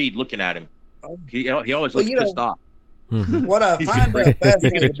to read looking at him. Oh. He always Well, looks you know, pissed off. Mhm. What I He's find great.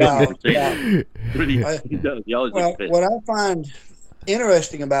 fascinating about But he does. He always well, looks pissed. what I find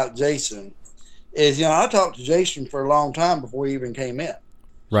interesting about Jason is, you know, I talked to Jason for a long time before he even came in.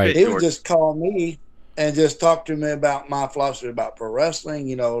 Right. He George. would just call me and just talk to me about my philosophy about pro wrestling,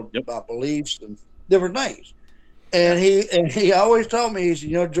 you know, Yep. about beliefs and different things. And he always told me, he said,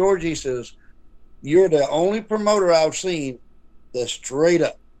 you know, George, he says, you're the only promoter I've seen that's straight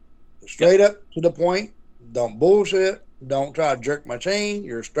up to the point. Don't bullshit. Don't try to jerk my chain.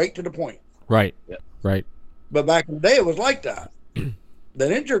 You're straight to the point. Right. Yep. Right. But back in the day, it was like that. They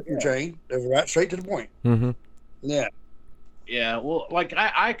didn't jerk your chain. They were right straight to the point. Mm-hmm. Yeah. Yeah, well, like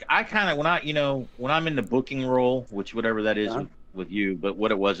I kind of, when I'm in the booking role, which whatever that is Uh-huh. with you, but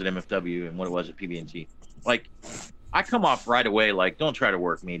what it was at MFW and what it was at PB&T, like I come off right away like, don't try to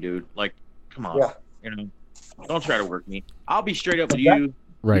work me, dude. Like, come on, Yeah. you know, don't try to work me. I'll be straight up with That- you.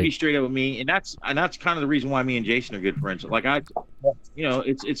 You be Right. straight up with me, and that's kind of the reason why me and Jason are good friends. Like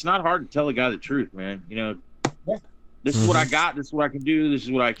it's not hard to tell a guy the truth, man. You know, Yeah. this is what I got. This is what I can do. This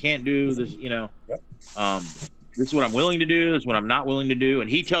is what I can't do. This, you know, this is what I'm willing to do. This is what I'm not willing to do. And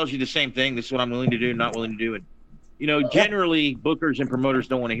he tells you the same thing. This is what I'm willing to do, not willing to do. And you know, generally bookers and promoters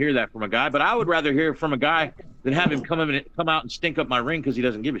don't want to hear that from a guy, but I would rather hear it from a guy than have him come out and stink up my ring because he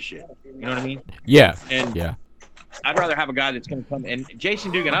doesn't give a shit. You know what I mean? Yeah. And Yeah. I'd rather have a guy that's going to come. And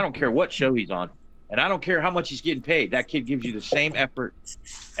Jason Dugan, I don't care what show he's on, and I don't care how much he's getting paid. That kid gives you the same effort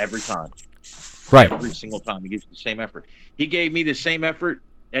every time. Right. Every single time he gives you the same effort. He gave me the same effort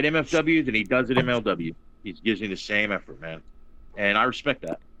at MFW that he does at MLW. He gives me the same effort, man, and I respect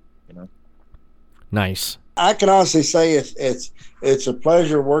that. You know. Nice. I can honestly say it's a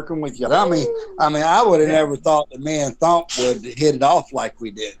pleasure working with you. I mean, I would have never thought that me and Thump would hit it off like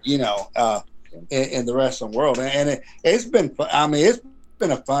we did, in the wrestling world, and it's been. I mean, it's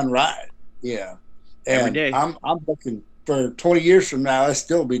been a fun ride, yeah. And every day. I'm looking for 20 years from now, I'll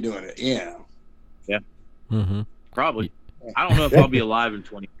still be doing it, yeah. Yeah. Mm-hmm. Probably. I don't know if I'll be alive in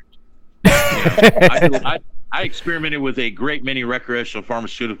 20 years. I experimented with a great many recreational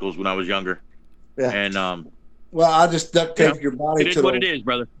pharmaceuticals when I was younger. Yeah. And well, I'll just duct tape your body. It is what it is,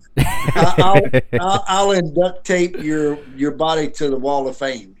 brother. I'll induct tape your body to the wall of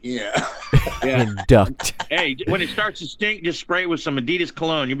fame. Yeah. Yeah. Induct. Hey, when it starts to stink, just spray it with some Adidas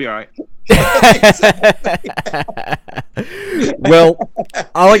cologne. You'll be all right. Well,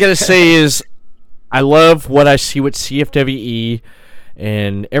 all I gotta say is I love what I see with CFWE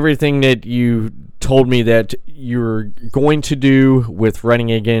and everything that you told me that you're going to do with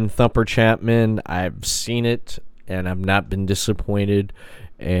running again Thumper Chapman. I've seen it and I've not been disappointed,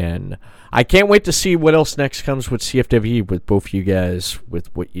 and I can't wait to see what else next comes with CFWE with both you guys,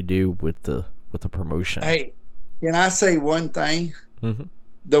 with what you do with the promotion. Hey, can I say one thing? Mm-hmm.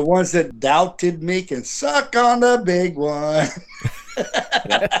 The ones that doubted me can suck on the big one.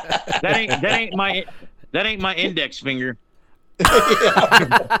 That ain't my index finger.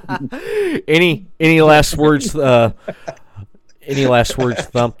 Any last words? Any last words,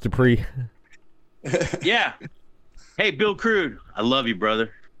 Thump Dupree? Yeah. Hey, Bill Crude, I love you,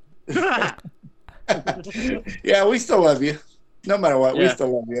 brother. Yeah, we still love you. No matter what, we Yeah.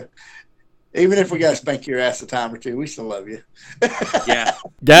 still love you. Even if we got to spank your ass a time or two, we still love you. Yeah.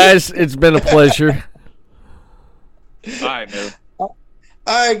 Guys, it's been a pleasure. All right, man.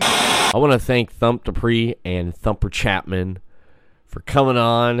 I want to thank Thump Dupree and Thumper Chapman for coming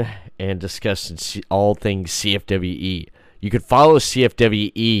on and discussing all things CFWE. You can follow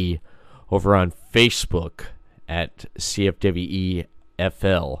CFWE over on Facebook at CFWEFL,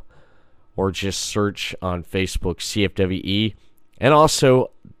 or just search on Facebook CFWE, and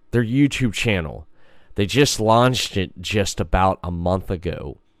also their YouTube channel. They just launched it just about a month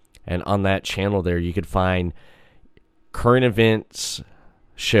ago, and on that channel there you could find current events,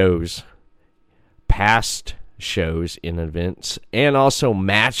 shows, past shows in events, and also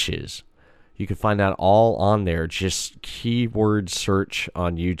matches. You can find that all on there. Just keyword search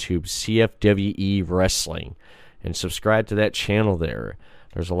on YouTube CFWE Wrestling and subscribe to that channel there.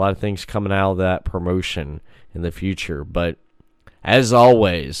 There's a lot of things coming out of that promotion in the future. But as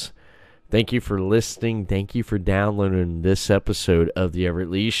always, thank you for listening. Thank you for downloading this episode of The Everett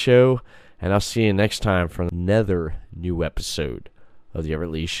Lee Show. And I'll see you next time for another new episode of The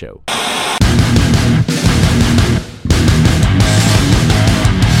Everett Lee Show.